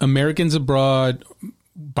out Americans Abroad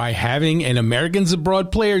by having an Americans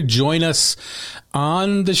Abroad player join us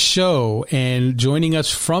on the show. And joining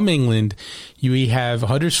us from England, we have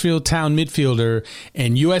Huddersfield Town midfielder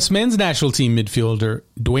and U.S. men's national team midfielder,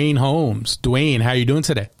 Duane Holmes. Duane, how are you doing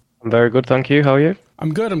today? I'm very good, thank you. How are you?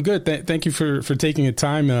 I'm good. Thank you for taking the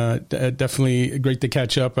time. Definitely great to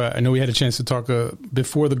catch up. I know we had a chance to talk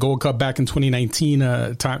before the Gold Cup back in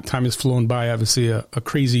 2019. Time has flown by. Obviously, a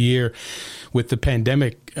crazy year with the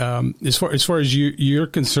pandemic. As far as you're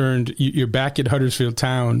concerned, you're back at Huddersfield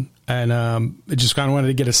Town, and I just kind of wanted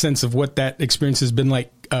to get a sense of what that experience has been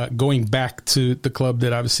like going back to the club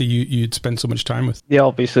that obviously you'd spent so much time with. Yeah,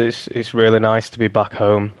 obviously it's really nice to be back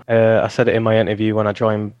home. I said it in my interview when I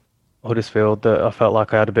joined Huddersfield that I felt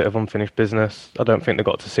like I had a bit of unfinished business. I don't think they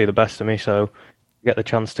got to see the best of me, so to get the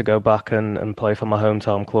chance to go back and play for my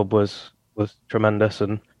hometown club was tremendous,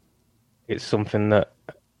 and it's something that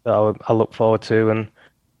I look forward to, and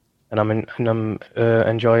I'm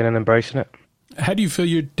enjoying and embracing it. How do you feel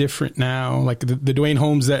you're different now? Like the Duane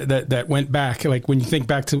Holmes that went back, like when you think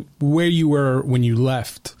back to where you were when you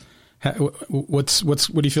left, what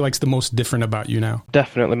do you feel like's the most different about you now?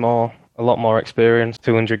 Definitely a lot more experience.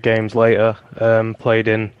 200 games later, played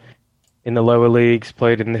in the lower leagues,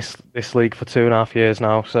 played in this league for 2.5 years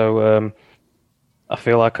now. So I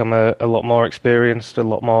feel like I'm a lot more experienced, a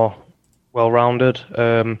lot more well-rounded,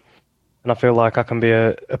 and I feel like I can be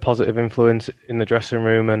a positive influence in the dressing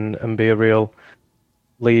room and be a real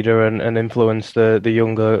leader and influence the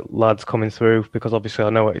younger lads coming through, because obviously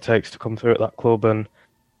I know what it takes to come through at that club, and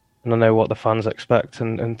I know what the fans expect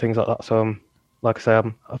and things like that. So like I say,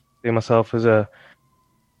 I see myself as a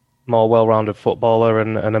more well-rounded footballer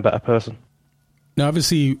and a better person. Now,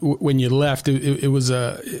 obviously, when you left, it was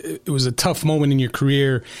a tough moment in your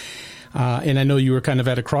career, and I know you were kind of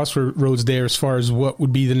at a crossroads there as far as what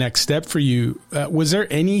would be the next step for you. Was there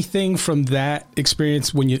anything from that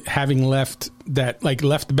experience when you having left that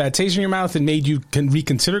left a bad taste in your mouth and made you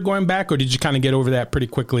reconsider going back, or did you kind of get over that pretty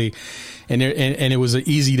quickly, and it was an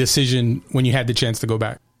easy decision when you had the chance to go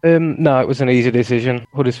back? No, it was an easy decision.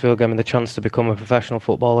 Huddersfield gave me the chance to become a professional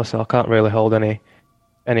footballer, so I can't really hold any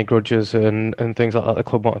grudges and things like that. The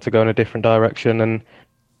club wanted to go in a different direction, and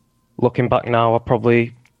looking back now, I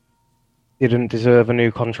probably didn't deserve a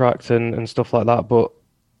new contract and stuff like that, but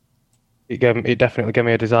it definitely gave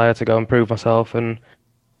me a desire to go and prove myself, and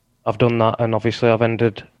I've done that, and obviously I've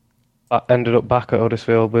ended up back at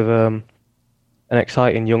Huddersfield with an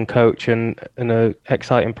exciting young coach and an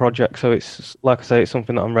exciting project. So it's, like I say, it's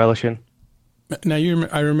something that I'm relishing. Now,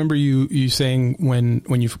 I remember you saying when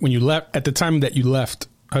you left, at the time that you left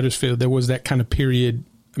Huddersfield, there was that kind of period,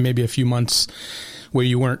 maybe a few months, where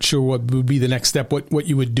you weren't sure what would be the next step, what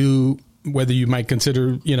you would do, whether you might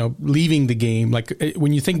consider, leaving the game. Like,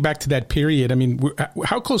 when you think back to that period, I mean,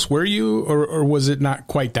 how close were you, or was it not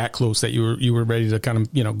quite that close that you were ready to kind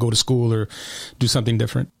of, go to school or do something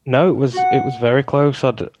different? No, it was very close.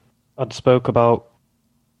 I'd spoke about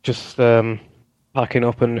just packing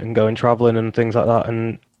up and going travelling and things like that,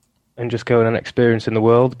 and just going and experiencing the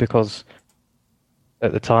world, because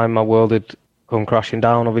at the time my world had come crashing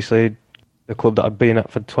down. Obviously, the club that I'd been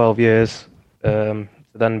at for 12 years,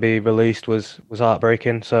 to then be released was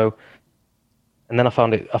heartbreaking. So, and then I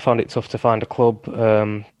found it tough to find a club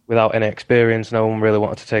without any experience. No one really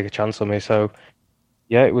wanted to take a chance on me. So,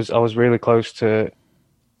 yeah, I was really close to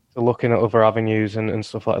looking at other avenues and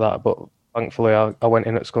stuff like that. But thankfully, I went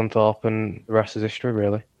in at Scunthorpe, and the rest is history,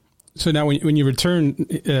 really. So now, when you return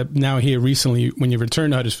now here recently, when you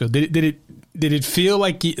returned to Huddersfield, did did it feel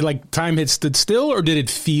like time had stood still, or did it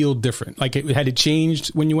feel different? Like had it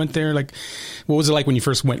changed when you went there? Like, what was it like when you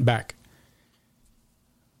first went back?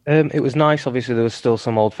 It was nice. Obviously, there was still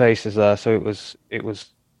some old faces there, so it was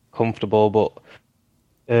comfortable. But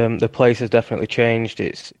the place has definitely changed.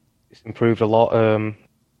 It's improved a lot.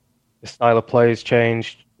 The style of play has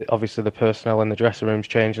changed. Obviously, the personnel in the dressing rooms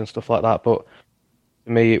changed and stuff like that. But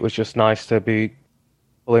for me, it was just nice to be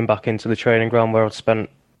pulling back into the training ground where I'd spent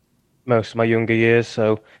most of my younger years.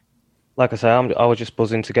 So, like I say, I was just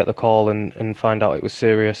buzzing to get the call and find out it was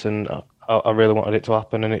serious, and I really wanted it to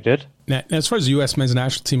happen, and it did. Now, as far as the U.S. men's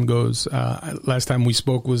national team goes, last time we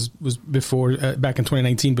spoke was before back in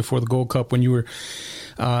 2019, before the Gold Cup, when you were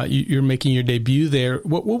you're making your debut there.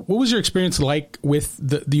 What was your experience like with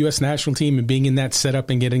the U.S. national team and being in that setup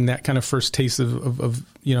and getting that kind of first taste of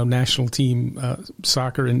national team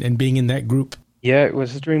soccer and being in that group? Yeah, it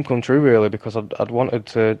was a dream come true, really, because I'd wanted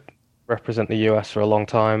to represent the US for a long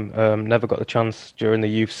time. Never got the chance during the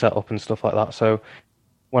youth setup and stuff like that. So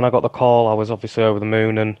when I got the call, I was obviously over the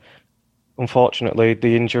moon, and unfortunately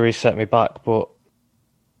the injury set me back. But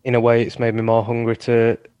in a way, it's made me more hungry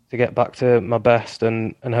to get back to my best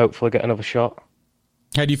and hopefully get another shot.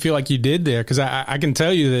 How do you feel like you did there? Because I can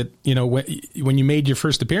tell you that, when you made your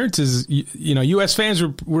first appearances, U.S. fans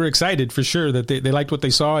were excited for sure that they liked what they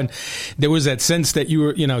saw. And there was that sense that you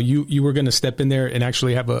were going to step in there and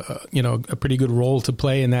actually have a pretty good role to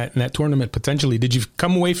play in that tournament potentially. Did you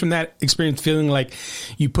come away from that experience feeling like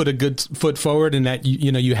you put a good foot forward and that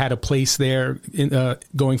you had a place there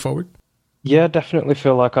going forward? Yeah, definitely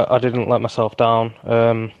feel like I didn't let myself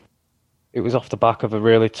down. It was off the back of a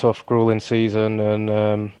really tough, grueling season,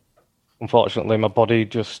 and unfortunately, my body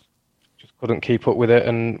just couldn't keep up with it,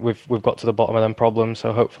 and we've got to the bottom of them problems.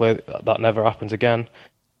 So hopefully that never happens again.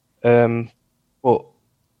 But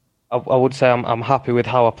I would say I'm happy with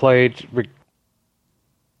how I played,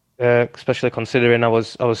 especially considering I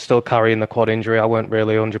was still carrying the quad injury. I weren't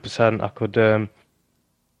really 100%. I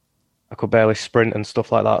could barely sprint and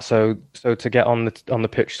stuff like that. So to get on the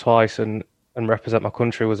pitch twice and represent my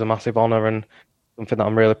country was a massive honour and something that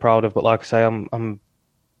I'm really proud of. But like I say, I'm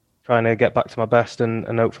trying to get back to my best and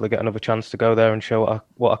hopefully get another chance to go there and show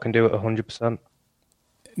what I can do at 100%.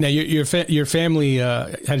 Now, your family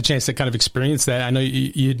had a chance to kind of experience that. I know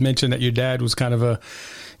you had mentioned that your dad was kind of a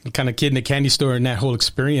kid in a candy store in that whole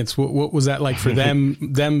experience. What was that like for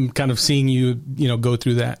them kind of seeing you go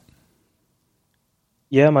through that?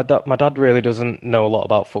 Yeah, my dad really doesn't know a lot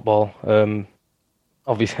about football.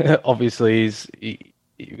 Obviously,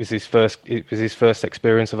 it was his first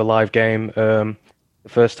experience of a live game. The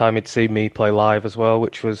first time he'd seen me play live as well,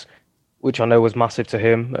 which I know was massive to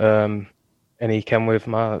him. And he came with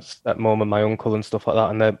my stepmom and my uncle and stuff like that,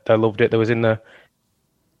 and they loved it.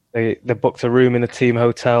 They booked a room in the team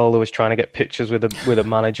hotel. They was trying to get pictures with a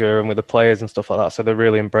manager and with the players and stuff like that. So they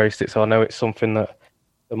really embraced it. So I know it's something that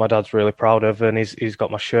my dad's really proud of, and he's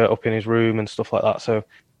got my shirt up in his room and stuff like that. So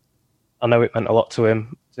I know it meant a lot to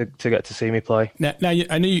him to get to see me play. Now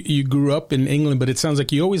I know you grew up in England, but it sounds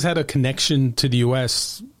like you always had a connection to the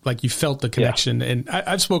U.S., like you felt the connection. Yeah. And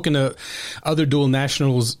I've spoken to other dual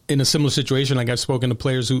nationals in a similar situation. Like I've spoken to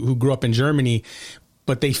players who grew up in Germany,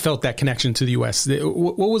 but they felt that connection to the U.S.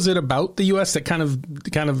 What was it about the U.S. that kind of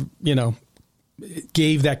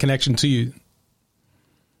gave that connection to you?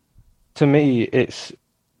 To me, it's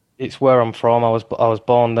where I'm from. I was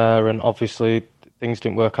born there, and obviously things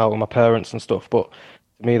didn't work out with my parents and stuff, but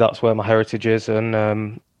to me that's where my heritage is,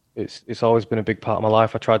 and it's always been a big part of my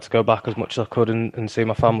life. I tried to go back as much as I could and see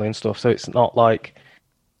my family and stuff, so it's not like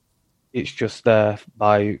it's just there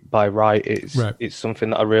by right. It's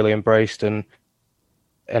something that I really embraced, and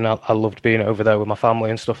I loved being over there with my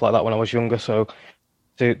family and stuff like that when I was younger, so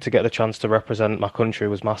to get the chance to represent my country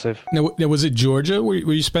was massive. Now was it Georgia where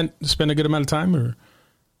you spent a good amount of time, or?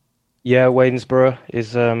 Yeah, Waynesboro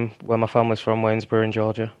is where my family's from, Waynesboro in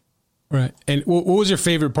Georgia. Right. And what was your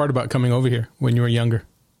favorite part about coming over here when you were younger?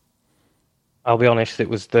 I'll be honest, it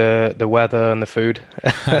was the weather and the food.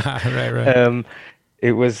 Right.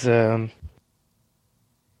 It was it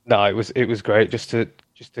was great just to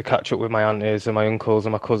catch up with my aunties and my uncles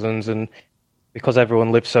and my cousins, and because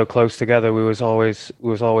everyone lived so close together, we was always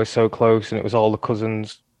so close, and it was all the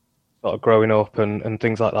cousins sort of growing up and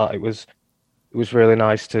things like that. It was really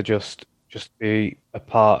nice to just be a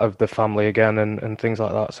part of the family again and things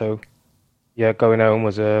like that. So, yeah, going home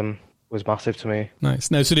was massive to me. Nice.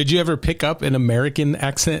 Now, so did you ever pick up an American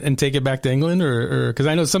accent and take it back to England, or because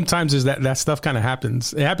I know sometimes there's that stuff kind of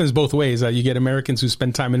happens. It happens both ways. You get Americans who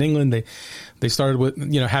spend time in England. They started with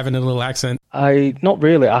having a little accent. Not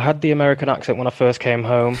really. I had the American accent when I first came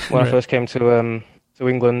home. When I first came to to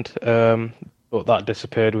England, but that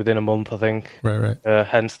disappeared within a month, I think. Right.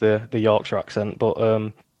 Hence the Yorkshire accent. But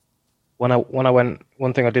when I went,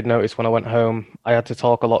 one thing I did notice when I went home, I had to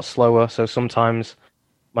talk a lot slower. So sometimes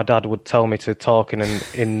my dad would tell me to talk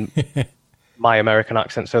in my American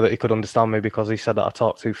accent so that he could understand me, because he said that I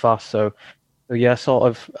talked too fast. So yeah, sort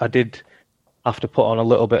of, I did have to put on a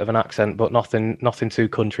little bit of an accent, but nothing too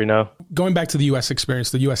country, no. Going back to the U.S.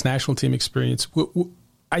 experience, the U.S. national team experience,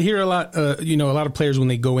 I hear a lot, a lot of players when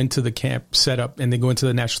they go into the camp setup and they go into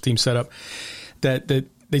the national team setup, that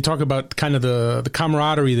they talk about kind of the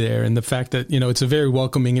camaraderie there and the fact that, it's a very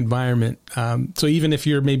welcoming environment. So even if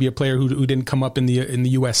you're maybe a player who didn't come up in the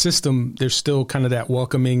U.S. system, there's still kind of that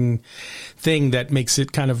welcoming thing that makes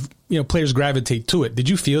it kind of, players gravitate to it. Did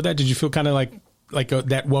you feel that? Did you feel kind of like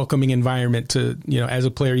that welcoming environment to, as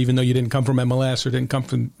a player, even though you didn't come from MLS or didn't come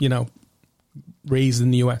from, raised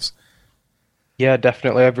in the U.S.? Yeah,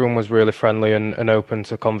 definitely. Everyone was really friendly and open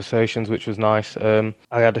to conversations, which was nice. I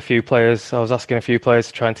was asking a few players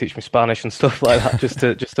to try and teach me Spanish and stuff like that,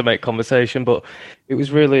 just to make conversation. But it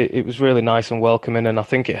was really nice and welcoming, and I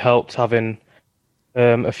think it helped having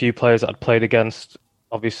a few players that I'd played against,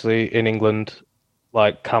 obviously in England,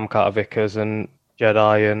 like Cam Carter-Vickers and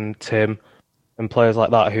Jedi and Tim, and players like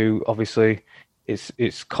that who obviously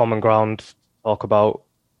it's common ground to talk about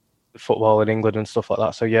football in England and stuff like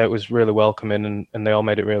that. So yeah, it was really welcoming, and they all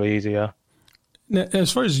made it really easy. Yeah. Now,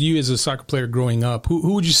 as far as you as a soccer player growing up,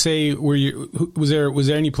 who would you say was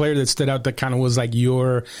there any player that stood out that kind of was like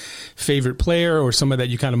your favorite player, or someone that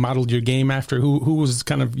you kind of modeled your game after? Who was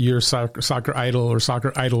kind of your soccer idol or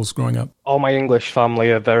soccer idols growing up? All my English family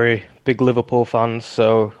are very big Liverpool fans,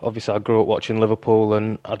 so obviously I grew up watching Liverpool,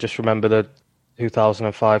 and I just remember the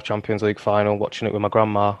 2005 Champions League final, watching it with my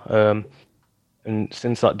grandma. And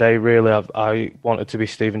since that day, really, I wanted to be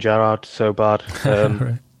Steven Gerrard so bad.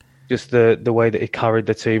 Right. Just the way that he carried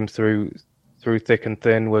the team through thick and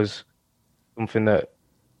thin was something that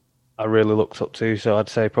I really looked up to. So I'd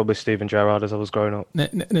say probably Steven Gerrard as I was growing up.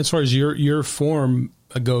 And as far as your form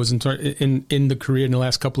goes in the career in the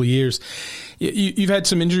last couple of years, you've had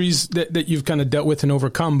some injuries that you've kind of dealt with and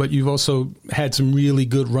overcome, but you've also had some really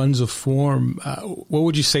good runs of form. What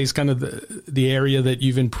would you say is kind of the area that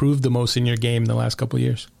you've improved the most in your game in the last couple of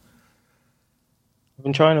years? I've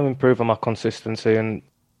been trying to improve on my consistency and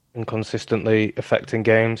consistently affecting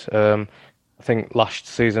games. I think last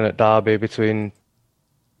season at Derby, between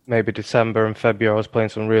maybe December and February, I was playing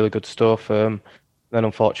some really good stuff. Then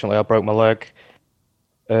unfortunately I broke my leg.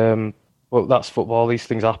 Well, that's football. These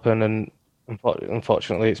things happen, and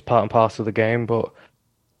unfortunately, it's part and parcel of the game. But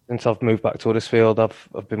since I've moved back to Huddersfield,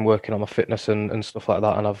 I've been working on my fitness and stuff like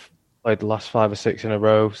that, and I've played the last 5 or 6 in a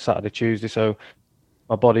row, Saturday, Tuesday. So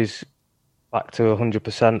my body's back to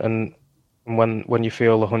 100%, and when you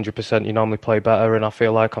feel 100%, you normally play better. And I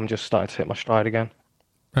feel like I'm just starting to hit my stride again.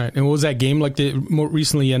 Right. And what was that game like? More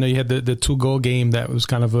recently, I know you had the 2-goal game that was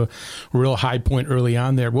kind of a real high point early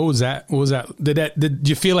on there. What was that? Did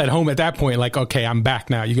you feel at home at that point? Like, okay, I'm back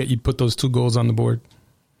now. You put those 2 goals on the board.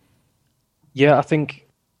 Yeah, I think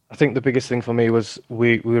the biggest thing for me was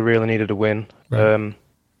we really needed a win. Right.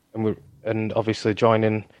 And obviously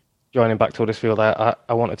joining back to Huddersfield, I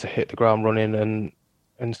wanted to hit the ground running,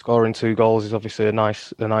 and scoring 2 goals is obviously a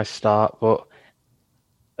nice start, but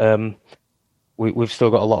we've still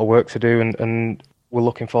got a lot of work to do, and we're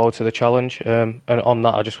looking forward to the challenge. And on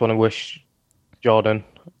that, I just want to wish Jordan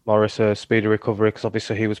Morris a speedy recovery, because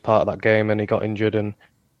obviously he was part of that game and he got injured, and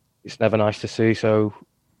it's never nice to see. So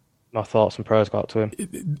my thoughts and prayers go out to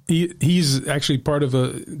him. He's actually part of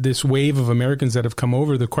this wave of Americans that have come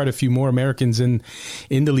over. There are quite a few more Americans in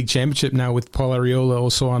the league championship now, with Paul Arriola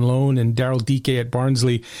also on loan and Daryl Dike at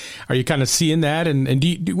Barnsley. Are you kind of seeing that? And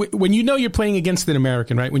when you know you're playing against an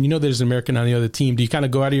American, right? When you know there's an American on the other team, do you kind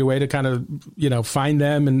of go out of your way to kind of find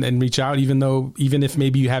them and reach out, even if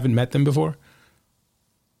maybe you haven't met them before?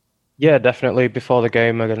 Yeah, definitely. Before the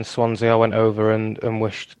game against Swansea, I went over and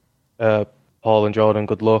wished Paul and Jordan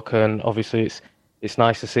good luck, and obviously it's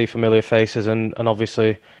nice to see familiar faces, and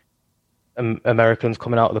obviously Americans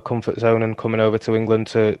coming out of the comfort zone and coming over to England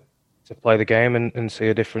to play the game and see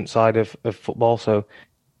a different side of football. So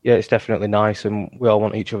yeah, it's definitely nice, and we all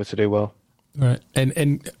want each other to do well. Right.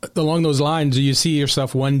 And along those lines, do you see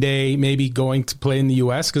yourself one day maybe going to play in the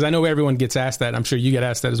U.S.? Because I know everyone gets asked that. I'm sure you get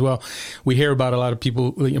asked that as well. We hear about a lot of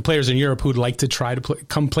people, players in Europe, who'd like to try to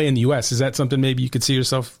come play in the U.S. Is that something maybe you could see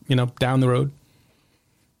yourself, down the road?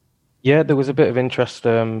 Yeah, there was a bit of interest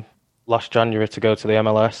last January to go to the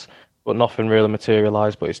MLS, but nothing really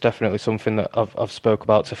materialised. But it's definitely something that I've spoke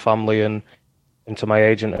about to family and to my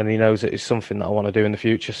agent, and he knows that it's something that I want to do in the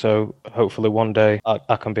future. So hopefully one day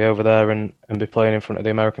I can be over there and be playing in front of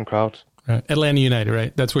the American crowds. Right. Atlanta United,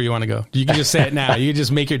 right? That's where you want to go. You can just say it now. You can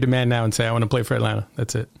just make your demand now and say, I want to play for Atlanta.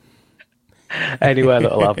 That's it. Anywhere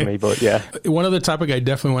that'll have me, but yeah. One other topic I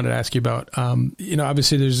definitely wanted to ask you about,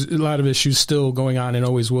 obviously there's a lot of issues still going on and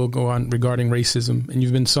always will go on regarding racism. And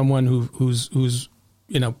you've been someone who's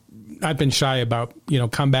not been shy about,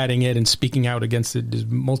 combating it and speaking out against it. There's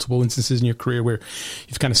multiple instances in your career where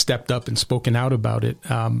you've kind of stepped up and spoken out about it.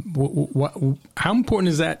 How important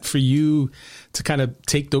is that for you to kind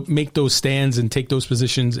of make those stands and take those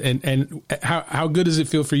positions? And how good does it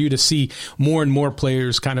feel for you to see more and more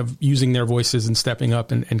players kind of using their voices and stepping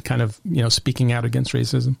up and kind of, speaking out against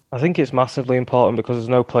racism? I think it's massively important because there's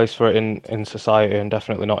no place for it in society, and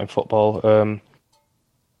definitely not in football.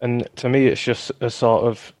 And to me, it's just a sort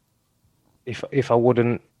of, if I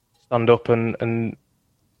wouldn't stand up and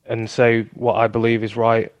say what I believe is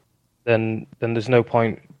right, then there's no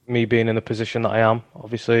point me being in the position that I am.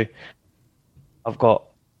 Obviously, I've got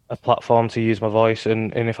a platform to use my voice,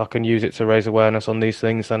 and if I can use it to raise awareness on these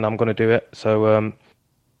things, then I'm going to do it. So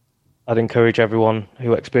I'd encourage everyone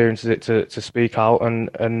who experiences it to speak out,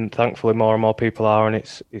 and thankfully more and more people are, and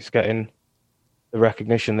it's getting the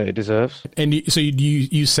recognition that it deserves. And so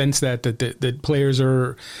you sense that players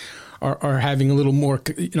are having a little more,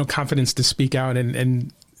 confidence to speak out,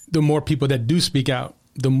 and the more people that do speak out,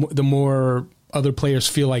 the more other players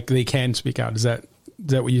feel like they can speak out. Is that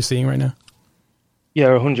what you're seeing right now? Yeah,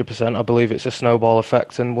 100%. I believe it's a snowball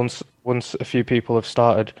effect, and once a few people have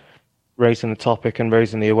started raising the topic and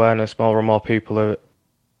raising the awareness, more and more people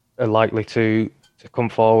are likely to come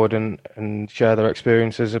forward and share their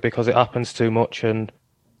experiences, because it happens too much, and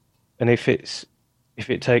if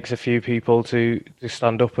it takes a few people to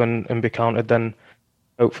stand up and be counted, then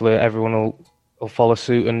hopefully everyone will follow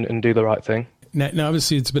suit and do the right thing. Now,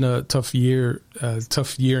 obviously, it's been a tough year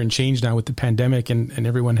and change now with the pandemic and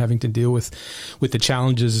everyone having to deal with the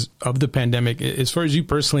challenges of the pandemic. As far as you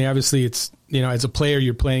personally, obviously, it's, as a player,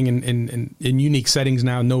 you're playing in unique settings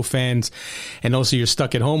now, no fans, and also you're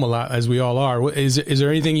stuck at home a lot, as we all are. Is there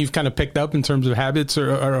anything you've kind of picked up in terms of habits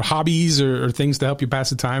or hobbies or things to help you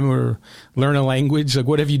pass the time or learn a language? Like,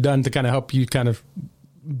 what have you done to kind of help you kind of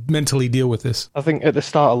mentally deal with this? I think at the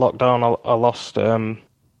start of lockdown, I lost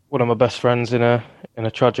one of my best friends in a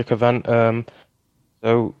tragic event.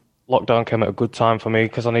 So lockdown came at a good time for me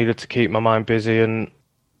because I needed to keep my mind busy and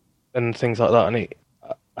things like that. And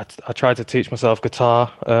I tried to teach myself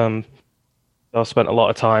guitar. So I spent a lot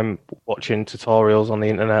of time watching tutorials on the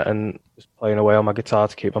internet and just playing away on my guitar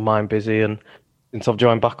to keep my mind busy. And since I've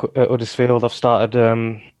joined back at Huddersfield, I've started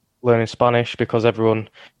learning Spanish because the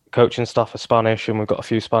coaching staff are Spanish, and we've got a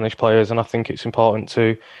few Spanish players. And I think it's important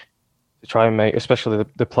to try and make, especially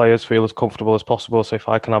the players, feel as comfortable as possible. So if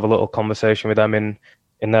I can have a little conversation with them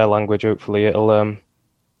in their language, hopefully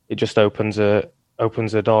it just opens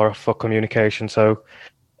a door for communication. So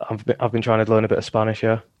I've been trying to learn a bit of Spanish.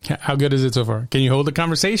 Yeah. How good is it so far? Can you hold a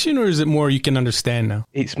conversation, or is it more you can understand now?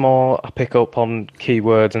 It's more I pick up on key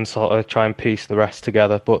words and sort of try and piece the rest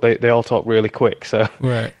together. But they all talk really quick, so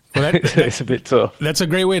right. Well, it's a bit tough. That's a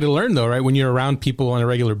great way to learn, though, right? When you're around people on a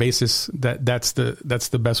regular basis, that's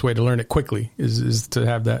the best way to learn it quickly. Is to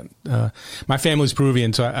have that. My family's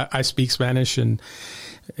Peruvian, so I speak Spanish, and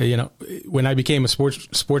when I became a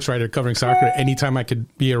sports writer covering soccer, anytime I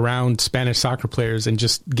could be around Spanish soccer players and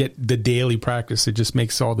just get the daily practice, it just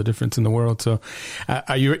makes all the difference in the world. So,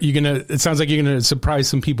 are you gonna? It sounds like you're gonna surprise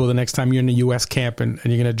some people the next time you're in a U.S. camp, and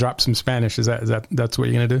you're gonna drop some Spanish. That's what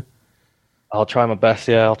you're gonna do? I'll try my best.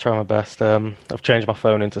 Yeah, I'll try my best. I've changed my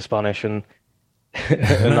phone into Spanish, and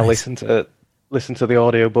and I listen to the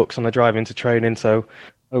audio books on the drive into training. So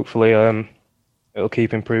hopefully, it'll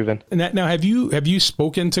keep improving. And now, have you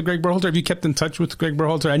spoken to Greg Berhalter? Have you kept in touch with Greg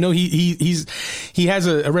Berhalter? I know he has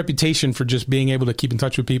a reputation for just being able to keep in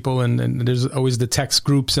touch with people, and there's always the text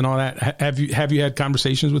groups and all that. Have you had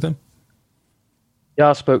conversations with him? Yeah,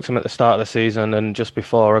 I spoke to him at the start of the season and just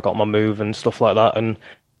before I got my move and stuff like that. And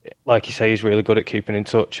like you say, he's really good at keeping in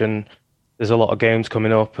touch, and there's a lot of games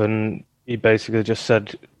coming up, and he basically just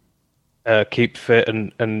said, keep fit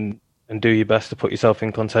and do your best to put yourself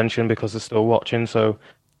in contention because they're still watching. So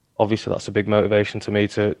obviously that's a big motivation to me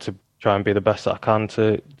to try and be the best that I can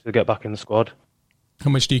to get back in the squad. How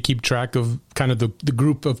much do you keep track of kind of the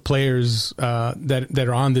group of players that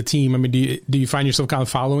are on the team? I mean, do you find yourself kind of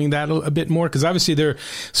following that a bit more? Because obviously there are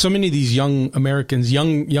so many of these young Americans,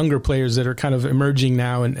 younger players that are kind of emerging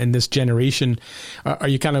now in this generation. Are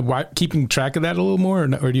you kind of keeping track of that a little more,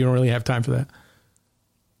 or do you don't really have time for that?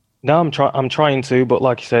 No, I'm trying to, but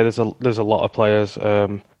like you say, there's a lot of players.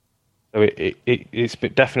 So it's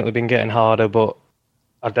definitely been getting harder, but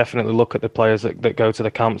I definitely look at the players that go to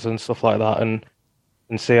the camps and stuff like that and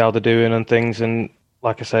see how they're doing and things. And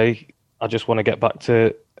like I say, I just want to get back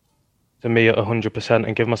to me at 100%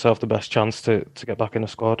 and give myself the best chance to get back in the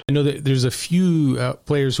squad. I know that there's a few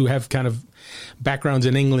players who have kind of backgrounds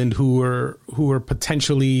in England who are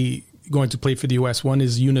potentially going to play for the US. One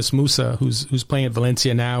is Yunus Musa, who's playing at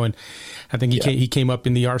Valencia now, and I think he came up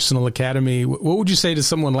in the Arsenal academy. What would you say to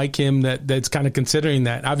someone like him that's kind of considering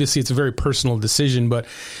that? Obviously, it's a very personal decision, but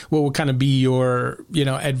what would kind of be your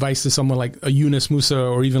advice to someone like a Yunus Musa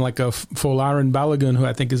or even like a Folarin Balogun, who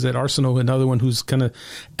I think is at Arsenal, another one who's kind of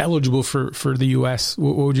eligible for the US?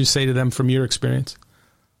 What would you say to them from your experience?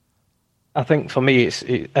 I think for me,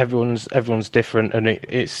 everyone's different, and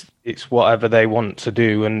it's whatever they want to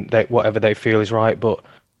do and whatever they feel is right. But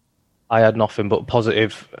I had nothing but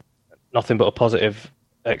a positive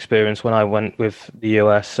experience when I went with the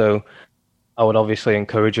US. So I would obviously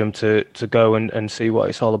encourage them to go and see what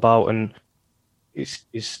it's all about. And it's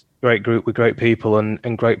a great group with great people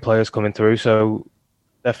and great players coming through. So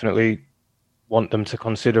definitely want them to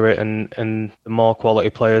consider it, and the more quality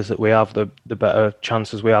players that we have, the better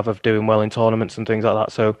chances we have of doing well in tournaments and things like that.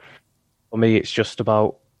 So for me, it's just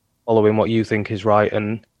about following what you think is right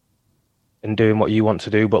and doing what you want to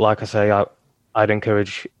do. But like I say, I'd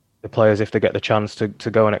encourage the players, if they get the chance, to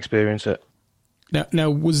go and experience it. Now,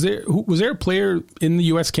 was there a player in the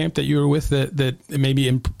U.S. camp that you were with that maybe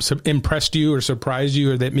impressed you or surprised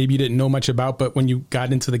you, or that maybe you didn't know much about, but when you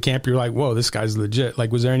got into the camp, you're like, whoa, this guy's legit?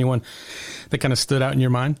 Like, was there anyone that kind of stood out in your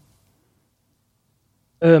mind?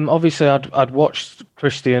 Obviously, I'd watched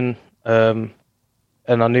Christian, and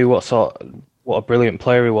I knew what a brilliant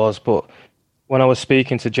player he was. But when I was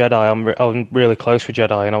speaking to Jedi, I'm really close with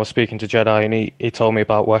Jedi, and I was speaking to Jedi, and he told me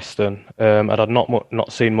about Weston. And I'd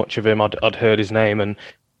not seen much of him. I'd heard his name and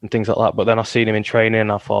things like that. But then I seen him in training,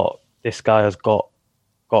 and I thought, this guy has got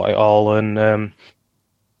it all. And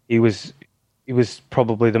he was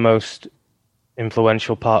probably the most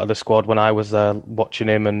influential part of the squad when I was there, watching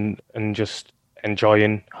him and just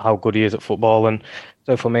enjoying how good he is at football. And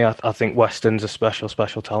so for me, I think Weston's a special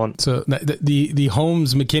talent. So the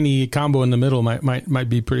Holmes McKinney combo in the middle might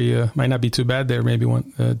be pretty might not be too bad there. Maybe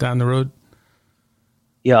one down the road.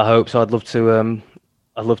 Yeah, I hope so. I'd love to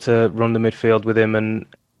run the midfield with him and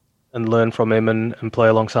learn from him and play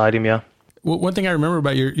alongside him. Yeah. Well, one thing I remember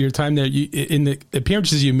about your time there, in the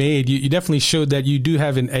appearances you made, you definitely showed that you do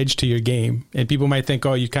have an edge to your game. And people might think,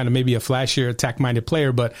 oh, you're kind of maybe a flashier, attack-minded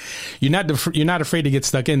player, but you're not afraid to get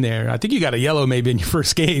stuck in there. I think you got a yellow maybe in your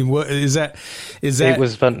first game. What is that? It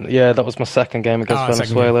was, that was my second game against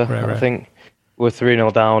Venezuela. Right. I think we were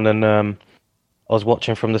 3-0 down, and I was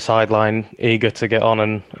watching from the sideline, eager to get on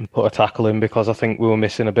and put a tackle in, because I think we were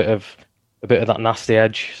missing a bit of that nasty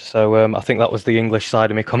edge. So I think that was the English side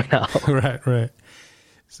of me coming out. Right.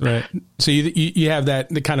 So you have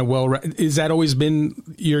the kind of is that always been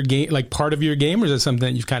your game, like part of your game, or is that something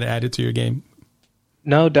that you've kind of added to your game?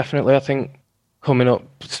 No, definitely. I think coming up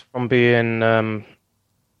from being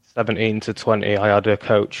 17 to 20, I had a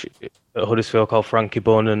coach at Huddersfield called Frankie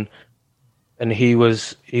Bunn, and he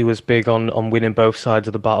was big on winning both sides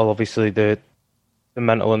of the battle. Obviously, the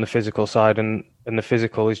mental and the physical side, and the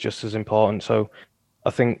physical is just as important. So I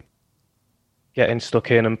think getting stuck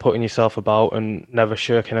in and putting yourself about and never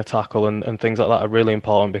shirking a tackle and things like that are really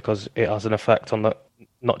important, because it has an effect on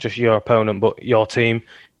not just your opponent but your team.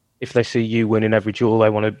 If they see you winning every duel, they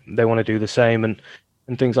want to do the same and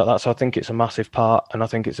things like that. So I think it's a massive part, and I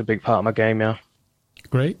think it's a big part of my game. Yeah.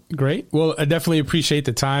 Great. Well, I definitely appreciate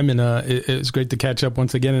the time, and it's great to catch up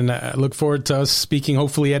once again. And I look forward to us speaking,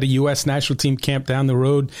 hopefully, at a U.S. national team camp down the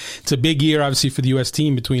road. It's a big year, obviously, for the U.S.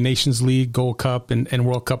 team between Nations League, Gold Cup, and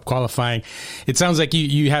World Cup qualifying. It sounds like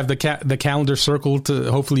you have the calendar circled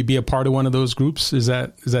to hopefully be a part of one of those groups. Is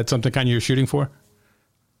that something kind of you're shooting for?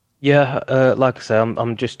 Yeah, like I say,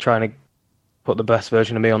 I'm just trying to put the best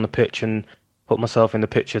version of me on the pitch and put myself in the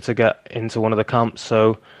picture to get into one of the camps.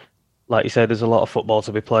 So, like you said, there's a lot of football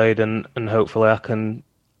to be played, and hopefully I can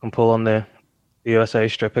pull on the USA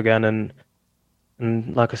strip again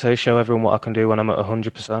and like I say, show everyone what I can do when I'm at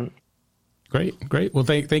 100%. Great. Well,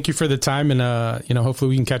 thank you for the time, and hopefully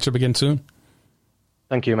we can catch up again soon.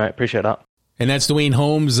 Thank you, mate. Appreciate that. And that's Duane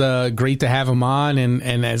Holmes. Great to have him on.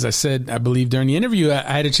 And as I said, I believe during the interview, I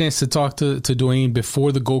had a chance to talk to Duane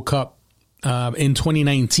before the Gold Cup in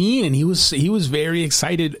 2019, and he was very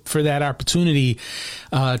excited for that opportunity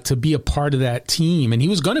to be a part of that team, and he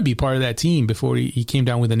was going to be part of that team before he came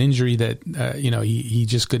down with an injury that he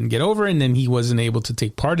just couldn't get over, and then he wasn't able to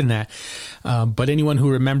take part in that. But anyone who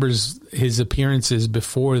remembers his appearances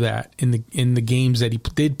before that in the games that he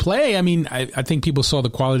did play, I mean, I think people saw the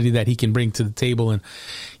quality that he can bring to the table, and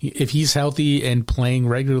if he's healthy and playing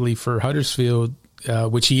regularly for Huddersfield,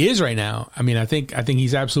 which he is right now. I mean, I think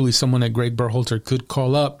he's absolutely someone that Greg Berhalter could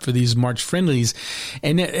call up for these March friendlies,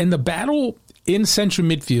 and the battle in central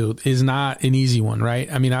midfield is not an easy one,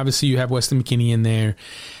 right? I mean, obviously you have Weston McKennie in there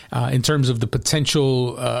in terms of the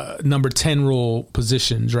potential number 10 role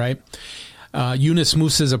positions, right? Yunus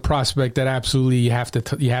Musa is a prospect that absolutely you have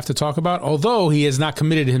to talk about, although he has not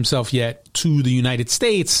committed himself yet to the United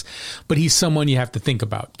States, but he's someone you have to think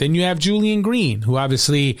about. Then you have Julian Green, who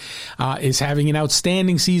obviously is having an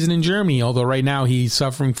outstanding season in Germany, although right now he's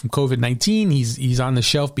suffering from COVID-19. He's on the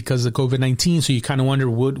shelf because of COVID-19, so you kind of wonder,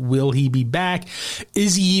 will he be back?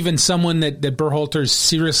 Is he even someone that Berhalter is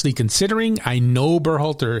seriously considering? I know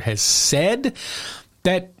Berhalter has said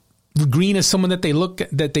that Green is someone that they've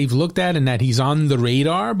looked at and that he's on the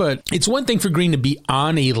radar, but it's one thing for Green to be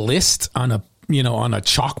on a list on a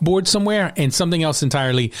chalkboard somewhere, and something else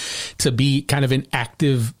entirely to be kind of an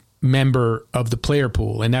active member of the player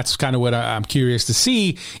pool. And that's kind of what I'm curious to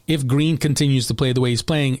see. If Green continues to play the way he's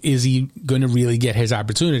playing, is he going to really get his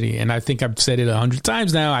opportunity? And I think I've said it 100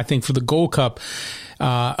 times now. I think for the Gold Cup,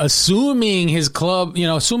 assuming his club,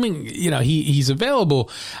 he's available,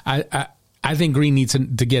 I think Green needs to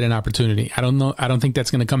get an opportunity. I don't know. I don't think that's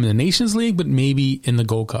going to come in the Nations League, but maybe in the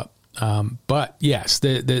Gold Cup. But yes,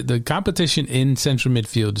 the competition in central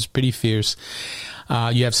midfield is pretty fierce.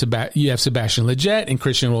 You have Sebastian Lletget and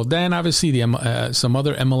Christian Roldan, obviously some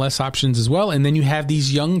other MLS options as well, and then you have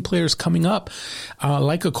these young players coming up,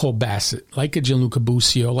 like a Cole Bassett, like a Gianluca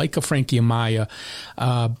Busio, like a Frankie Amaya.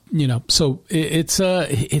 So it's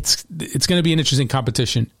going to be an interesting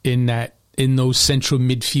competition in those central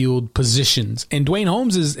midfield positions. And Duane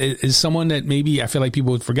Holmes is someone that maybe I feel like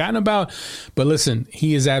people have forgotten about, but listen,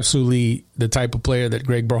 he is absolutely the type of player that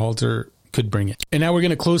Greg Berhalter could bring it. And now we're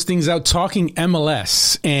going to close things out talking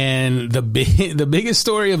MLS, and the biggest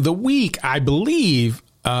story of the week, I believe,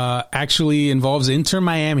 actually involves Inter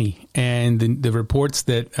Miami and the reports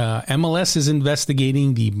that MLS is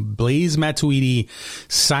investigating the Blaise Matuidi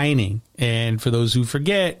signing. And for those who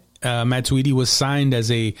forget, Matuidi was signed as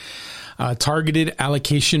a targeted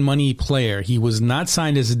allocation money player. He was not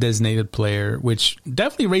signed as a designated player, which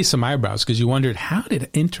definitely raised some eyebrows because you wondered, how did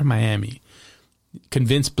Inter Miami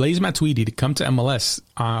convince Blaise Matuidi to come to MLS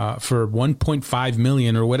for $1.5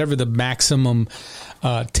 million or whatever the maximum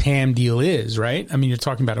TAM deal is, right? I mean, you're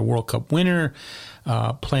talking about a World Cup winner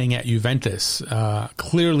playing at Juventus,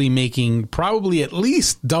 clearly making probably at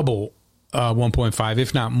least double 1.5,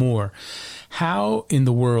 if not more. How in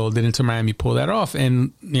the world did Inter Miami pull that off?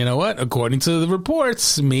 And you know what? According to the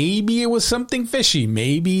reports, maybe it was something fishy.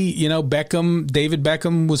 Maybe, David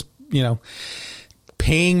Beckham was,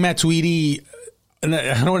 paying Matuidi, and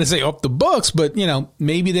I don't want to say up the books, but,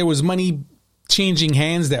 maybe there was money changing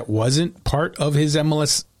hands that wasn't part of his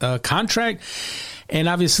MLS contract. And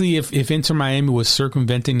obviously, if Inter Miami was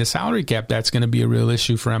circumventing the salary cap, that's going to be a real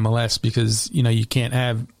issue for MLS because, you can't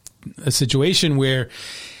have a situation where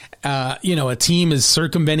a team is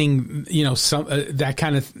circumventing, some that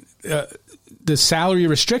kind of the salary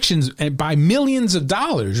restrictions by millions of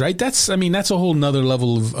dollars, right? That's a whole nother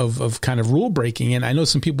level of kind of rule breaking. And I know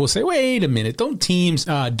some people will say, wait a minute, don't teams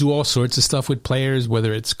do all sorts of stuff with players,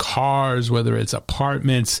 whether it's cars, whether it's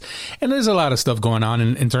apartments, and there's a lot of stuff going on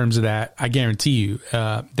in terms of that. I guarantee you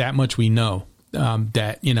that much we know.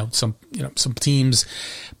 That some teams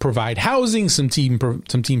provide housing, some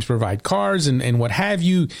teams provide cars, and what have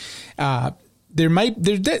you. I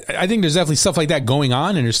think there's definitely stuff like that going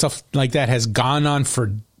on, and there's stuff like that has gone on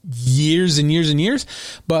for years and years and years.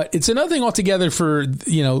 But it's another thing altogether for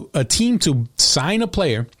a team to sign a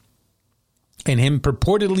player and him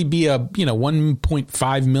purportedly be a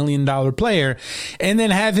 $1.5 million player, and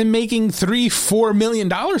then have him making $3-4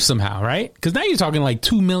 million somehow, right? Because now you're talking like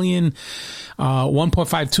 $2 million, 1.5,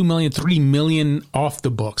 $2 million, $3 million off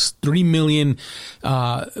the books, $3 million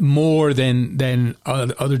more than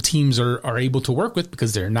other teams are able to work with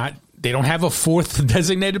because they're not they don't have a fourth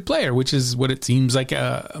designated player, which is what it seems like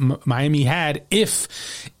Miami had.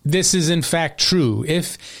 If this is in fact true,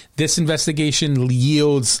 if this investigation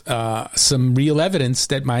yields some real evidence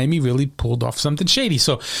that Miami really pulled off something shady.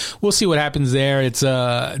 So we'll see what happens there. It's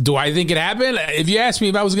do I think it happened? If you asked me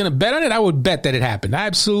if I was going to bet on it, I would bet that it happened.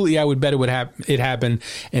 Absolutely, I would bet it happened,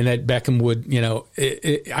 and that Beckham would,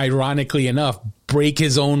 ironically enough, break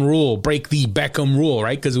his own rule, break the Beckham rule,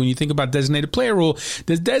 right? Because when you think about designated player rule,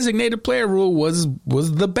 the designated player rule was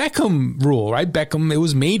the Beckham rule, right? Beckham, it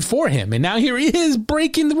was made for him, and now here he is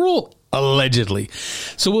breaking the rule, allegedly.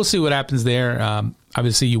 So we'll see what happens there.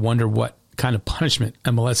 Obviously, you wonder what kind of punishment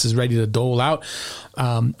MLS is ready to dole out.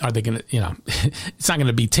 Are they going to, it's not going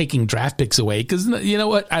to be taking draft picks away, because you know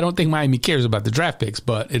what? I don't think Miami cares about the draft picks,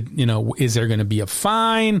 but is there going to be a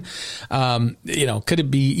fine? Could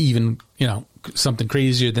it be even, something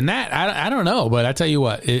crazier than that? I don't know, but I tell you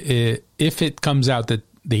what, if it comes out that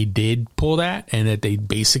they did pull that and that they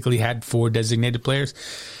basically had 4 designated players,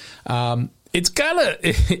 it's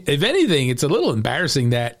if anything, it's a little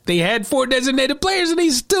embarrassing that they had 4 designated players and they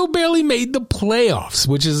still barely made the playoffs,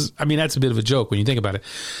 which is, that's a bit of a joke when you think about it.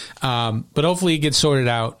 But hopefully it gets sorted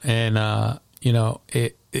out, and,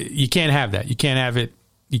 you can't have that. You can't have it.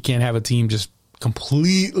 You can't have a team just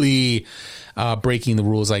completely breaking the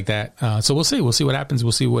rules like that. So we'll see. We'll see what happens.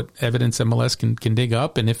 We'll see what evidence MLS can dig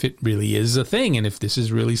up, and if it really is a thing, and if this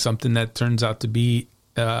is really something that turns out to be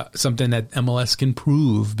something that MLS can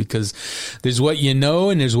prove, because there's what you know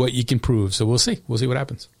and there's what you can prove. So we'll see. We'll see what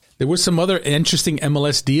happens. There were some other interesting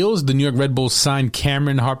MLS deals. The New York Red Bulls signed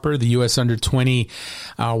Cameron Harper, the U.S. under-20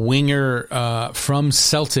 winger from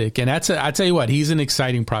Celtic. And I tell you what, he's an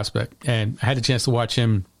exciting prospect. And I had a chance to watch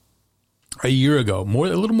him a year ago, a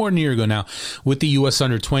little more than a year ago now, with the U.S.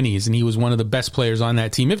 under-20s. And he was one of the best players on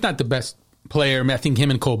that team, if not the best player. I think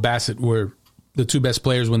him and Cole Bassett were the 2 best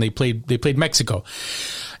players when they played Mexico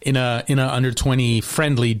in a under-20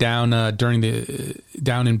 friendly down in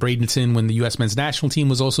Bradenton, when the U.S. men's national team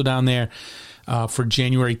was also down there for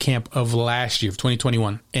January camp of last year, of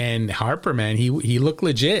 2021. And Harper, man, he looked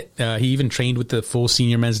legit. He even trained with the full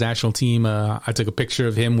senior men's national team. I took a picture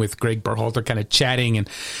of him with Greg Berhalter kind of chatting, and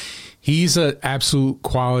he's an absolute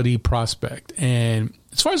quality prospect. And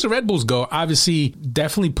as far as the Red Bulls go, obviously,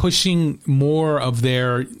 definitely pushing more of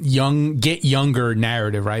their get younger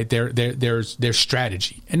narrative, right? Their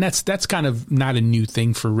strategy, and that's kind of not a new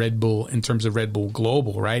thing for Red Bull in terms of Red Bull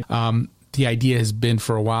Global, right? The idea has been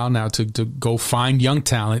for a while now to go find young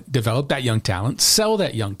talent, develop that young talent, sell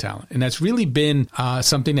that young talent. And that's really been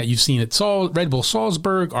something that you've seen at Red Bull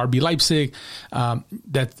Salzburg, RB Leipzig.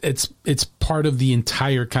 That it's part of the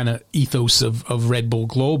entire kind of ethos of Red Bull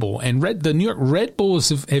Global. And the New York Red Bulls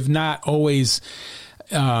have not always,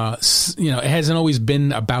 it hasn't always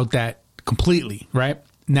been about that completely, right?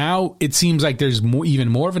 Now it seems like there's even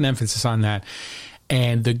more of an emphasis on that.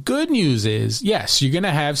 And the good news is, yes, you're going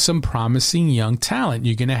to have some promising young talent.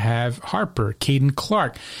 You're going to have Harper, Caden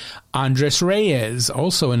Clark, Andres Reyes,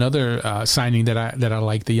 also another signing that I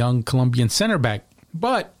like, the young Colombian center back.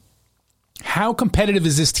 But how competitive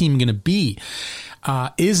is this team going to be?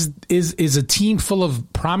 Is a team full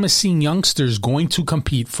of promising youngsters going to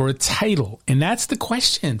compete for a title? And that's the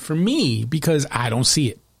question for me, because I don't see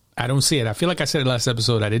it. I feel like I said it last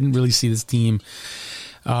episode. I didn't really see this team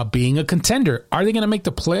being a contender. Are they going to make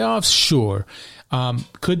the playoffs? Sure.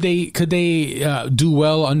 Could they do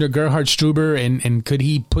well under Gerhard Struber, and could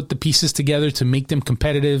he put the pieces together to make them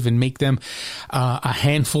competitive and make them a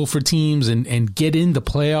handful for teams and get in the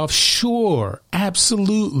playoffs? Sure,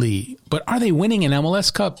 absolutely. But are they winning an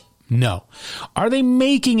MLS Cup? No. Are they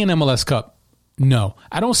making an MLS Cup? No,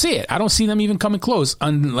 I don't see it. I don't see them even coming close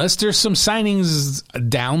unless there's some signings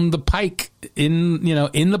down the pike in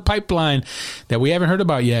the pipeline that we haven't heard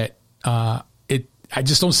about yet. I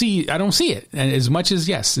don't see it. And as much as,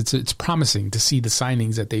 yes, it's promising to see the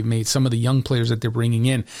signings that they've made, some of the young players that they're bringing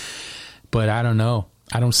in, but I don't know.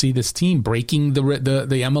 I don't see this team breaking the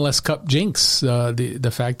MLS Cup jinx.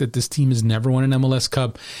 The fact that this team has never won an MLS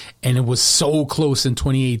Cup, and it was so close in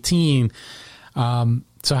 2018.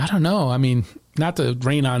 So I don't know. I mean, not to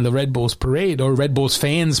rain on the Red Bulls parade or Red Bulls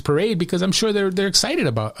fans parade, because I'm sure they're excited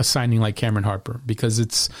about a signing like Cameron Harper, because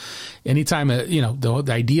it's anytime the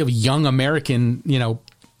idea of young American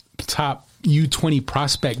top U20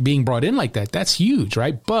 prospect being brought in like that, that's huge,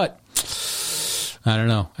 right? But I don't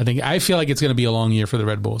know. I feel like it's going to be a long year for the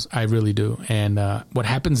Red Bulls. I really do. And what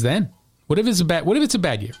happens then? What if it's a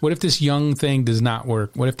bad year? What if this young thing does not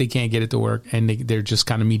work? What if they can't get it to work and they're just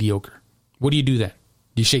kind of mediocre? What do you do then?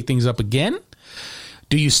 Do you shake things up again?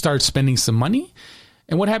 Do you start spending some money?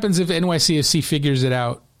 And what happens if NYCFC figures it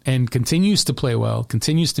out and continues to play well,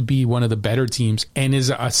 continues to be one of the better teams, and is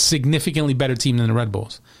a significantly better team than the Red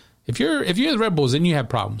Bulls. If you're the Red Bulls, then you have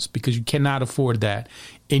problems because you cannot afford that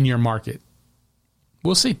in your market.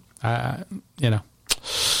 We'll see. I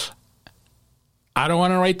don't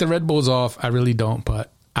want to write the Red Bulls off. I really don't,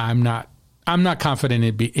 but I'm not confident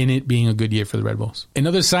in it being a good year for the Red Bulls.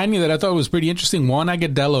 Another signing that I thought was pretty interesting, Juan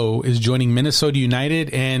Agudelo is joining Minnesota United.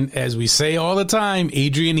 And as we say all the time,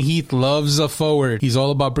 Adrian Heath loves a forward. He's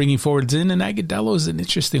all about bringing forwards in, and Agudelo is an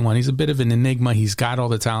interesting one. He's a bit of an enigma. He's got all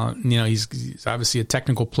the talent. He's obviously a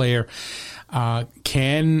technical player.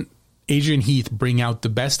 Can Adrian Heath bring out the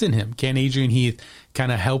best in him? Can Adrian Heath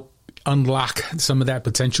kind of help unlock some of that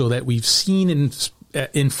potential that we've seen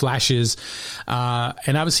in flashes?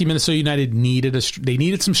 And obviously Minnesota United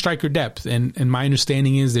needed some striker depth, and my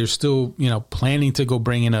understanding is they're still planning to go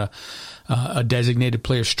bring in a designated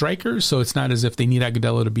player striker, so it's not as if they need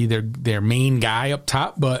Agudelo to be their main guy up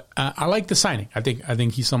top. But I like the signing. I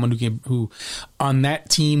think he's someone who on that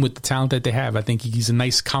team with the talent that they have, I think he's a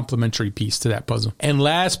nice complementary piece to that puzzle. And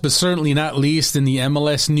last but certainly not least, in the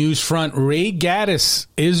MLS news front, Ray Gaddis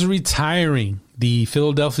is retiring. The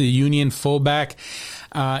Philadelphia Union fullback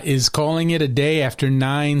is calling it a day after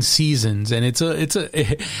 9 seasons, and it's a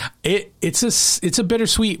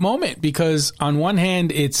bittersweet moment because on one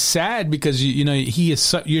hand it's sad because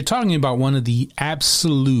you're talking about one of the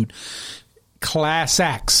absolute class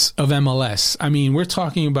acts of MLS. I mean, we're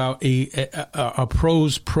talking about a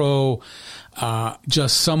pros pro.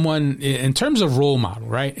 Just someone in terms of role model,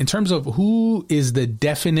 right? In terms of who is the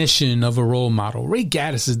definition of a role model, Ray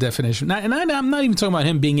Gaddis' definition. And I'm not even talking about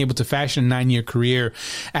him being able to fashion a 9-year career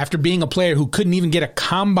after being a player who couldn't even get a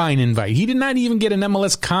combine invite. He did not even get an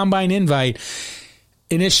MLS combine invite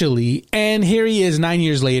initially. And here he is 9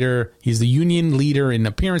 years later. He's the Union leader in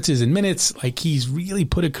appearances and minutes. Like, he's really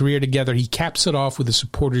put a career together. He caps it off with a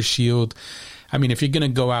Supporters Shield. I mean, if you're going to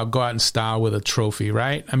go out in style with a trophy,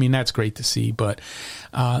 right? I mean, that's great to see. But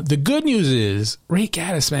the good news is Ray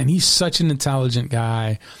Gaddis, man, he's such an intelligent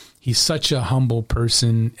guy. He's such a humble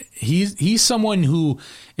person. He's someone who,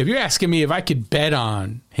 if you're asking me if I could bet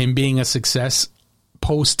on him being a success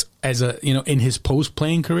in his post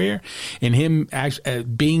playing career, and him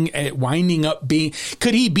winding up being,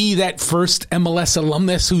 could he be that first MLS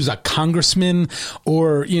alumnus who's a congressman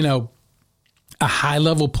or, a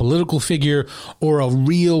high-level political figure or a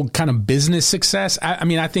real kind of business success?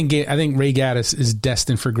 I think Ray Gaddis is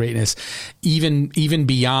destined for greatness, even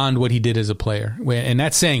beyond what he did as a player, and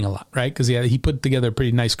that's saying a lot, right? Because he put together a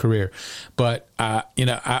pretty nice career. But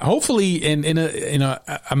hopefully,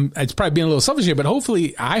 it's probably being a little selfish here, but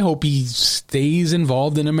hopefully, I hope he stays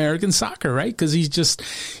involved in American soccer, right? Because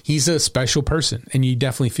he's a special person, and you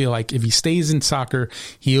definitely feel like if he stays in soccer,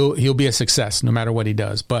 he'll be a success no matter what he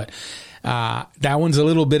does. But that one's a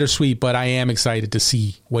little bittersweet, but I am excited to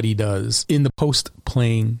see what he does in the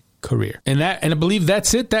post-playing career. And I believe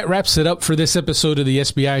that's it. That wraps it up for this episode of the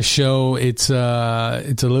SBI show. It's a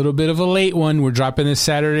little bit of a late one. We're dropping this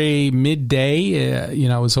Saturday midday.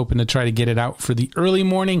 I was hoping to try to get it out for the early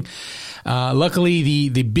morning. Luckily,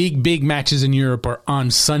 the big matches in Europe are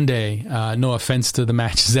on Sunday. No offense to the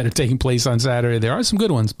matches that are taking place on Saturday. There are some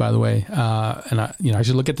good ones, by the way. And I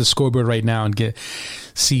should look at the scoreboard right now and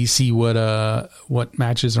see what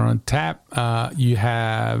matches are on tap. You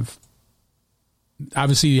have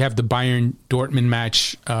the Bayern Dortmund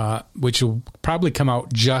match, which will probably come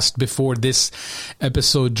out just before this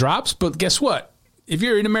episode drops. But guess what? If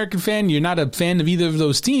you're an American fan, you're not a fan of either of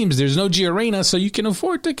those teams, there's no G Arena, so you can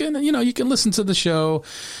afford to, you can listen to the show,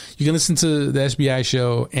 you can listen to the SBI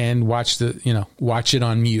show and watch it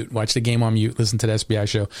on mute, watch the game on mute, listen to the SBI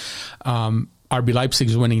show. RB Leipzig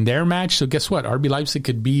is winning their match, so guess what? RB Leipzig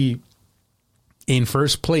could be in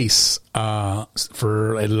first place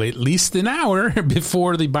for at least an hour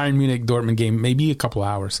before the Bayern Munich Dortmund game, maybe a couple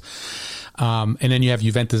hours. And then you have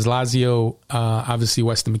Juventus Lazio, obviously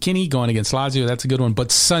Weston McKennie going against Lazio. That's a good one.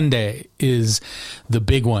 But Sunday is the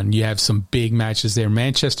big one. You have some big matches there.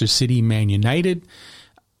 Manchester City, Man United,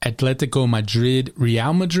 Atletico Madrid,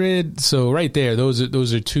 Real Madrid. So right there,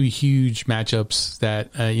 those are two huge matchups that,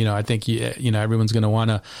 I think, everyone's going to want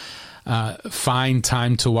to find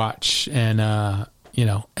time to watch. And,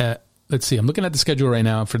 let's see. I'm looking at the schedule right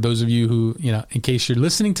now for those of you who, in case you're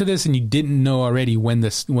listening to this and you didn't know already when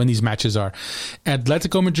these matches are.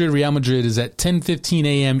 Atletico Madrid, Real Madrid is at 10:15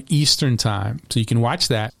 a.m. Eastern time. So you can watch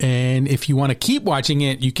that. And if you want to keep watching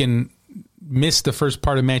it, you can miss the first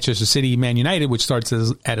part of Manchester City, Man United, which starts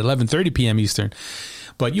at 11:30 p.m. Eastern.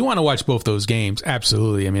 But you want to watch both those games,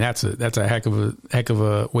 absolutely. I mean, that's a heck of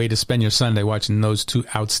a way to spend your Sunday, watching those two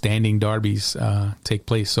outstanding derbies take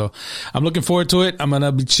place. So I'm looking forward to it. I'm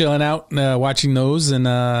gonna be chilling out, watching those, and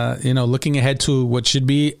looking ahead to what should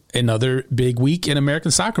be another big week in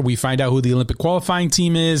American soccer. We find out who the Olympic qualifying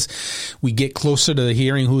team is. We get closer to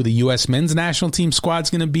hearing who the U.S. men's national team squad's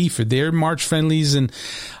going to be for their March friendlies. And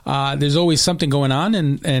there's always something going on.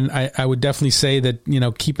 And I would definitely say that,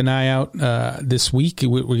 keep an eye out this week.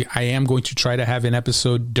 I am going to try to have an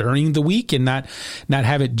episode during the week and not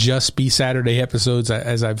have it just be Saturday episodes.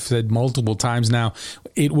 As I've said multiple times now,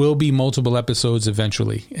 it will be multiple episodes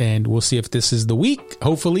eventually. And we'll see if this is the week.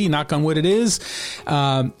 Hopefully, knock on wood, it is.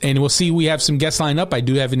 And we'll see. We have some guests lined up. I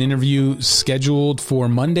do have an interview scheduled for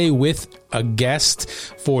Monday with a guest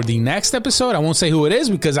for the next episode. I won't say who it is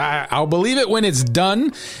because I'll believe it when it's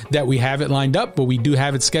done that we have it lined up, but we do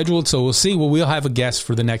have it scheduled. So we'll see. Well, we'll have a guest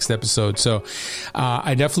for the next episode. So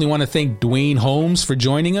I definitely want to thank Duane Holmes for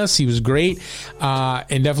joining us. He was great.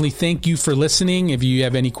 And definitely thank you for listening. If you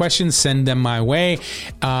have any questions, send them my way.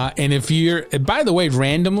 And if you're, by the way,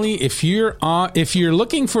 randomly, if you're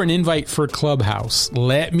looking for an invite for Clubhouse,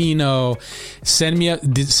 let me know. Send me a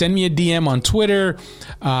DM on Twitter.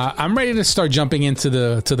 I'm ready to start jumping into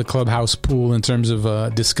the Clubhouse pool in terms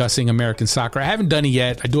of discussing American soccer. I haven't done it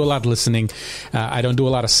yet. I do a lot of listening. I don't do a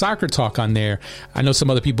lot of soccer talk on there. I know some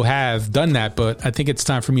other people have done that, but I think it's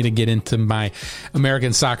time for me to get into my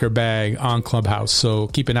American soccer bag on Clubhouse. So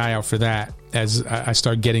keep an eye out for that as I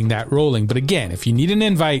start getting that rolling. But again, if you need an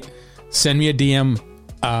invite, send me a DM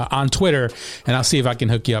on Twitter, and I'll see if I can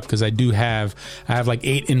hook you up, because I have like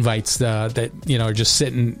 8 invites that are just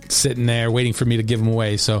sitting there waiting for me to give them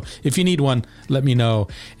away. So if you need one, let me know,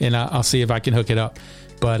 and I'll see if I can hook it up.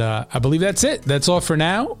 But I believe that's it. That's all for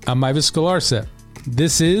now. I'm Ives Galarcep.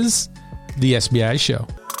 This is the SBI Show.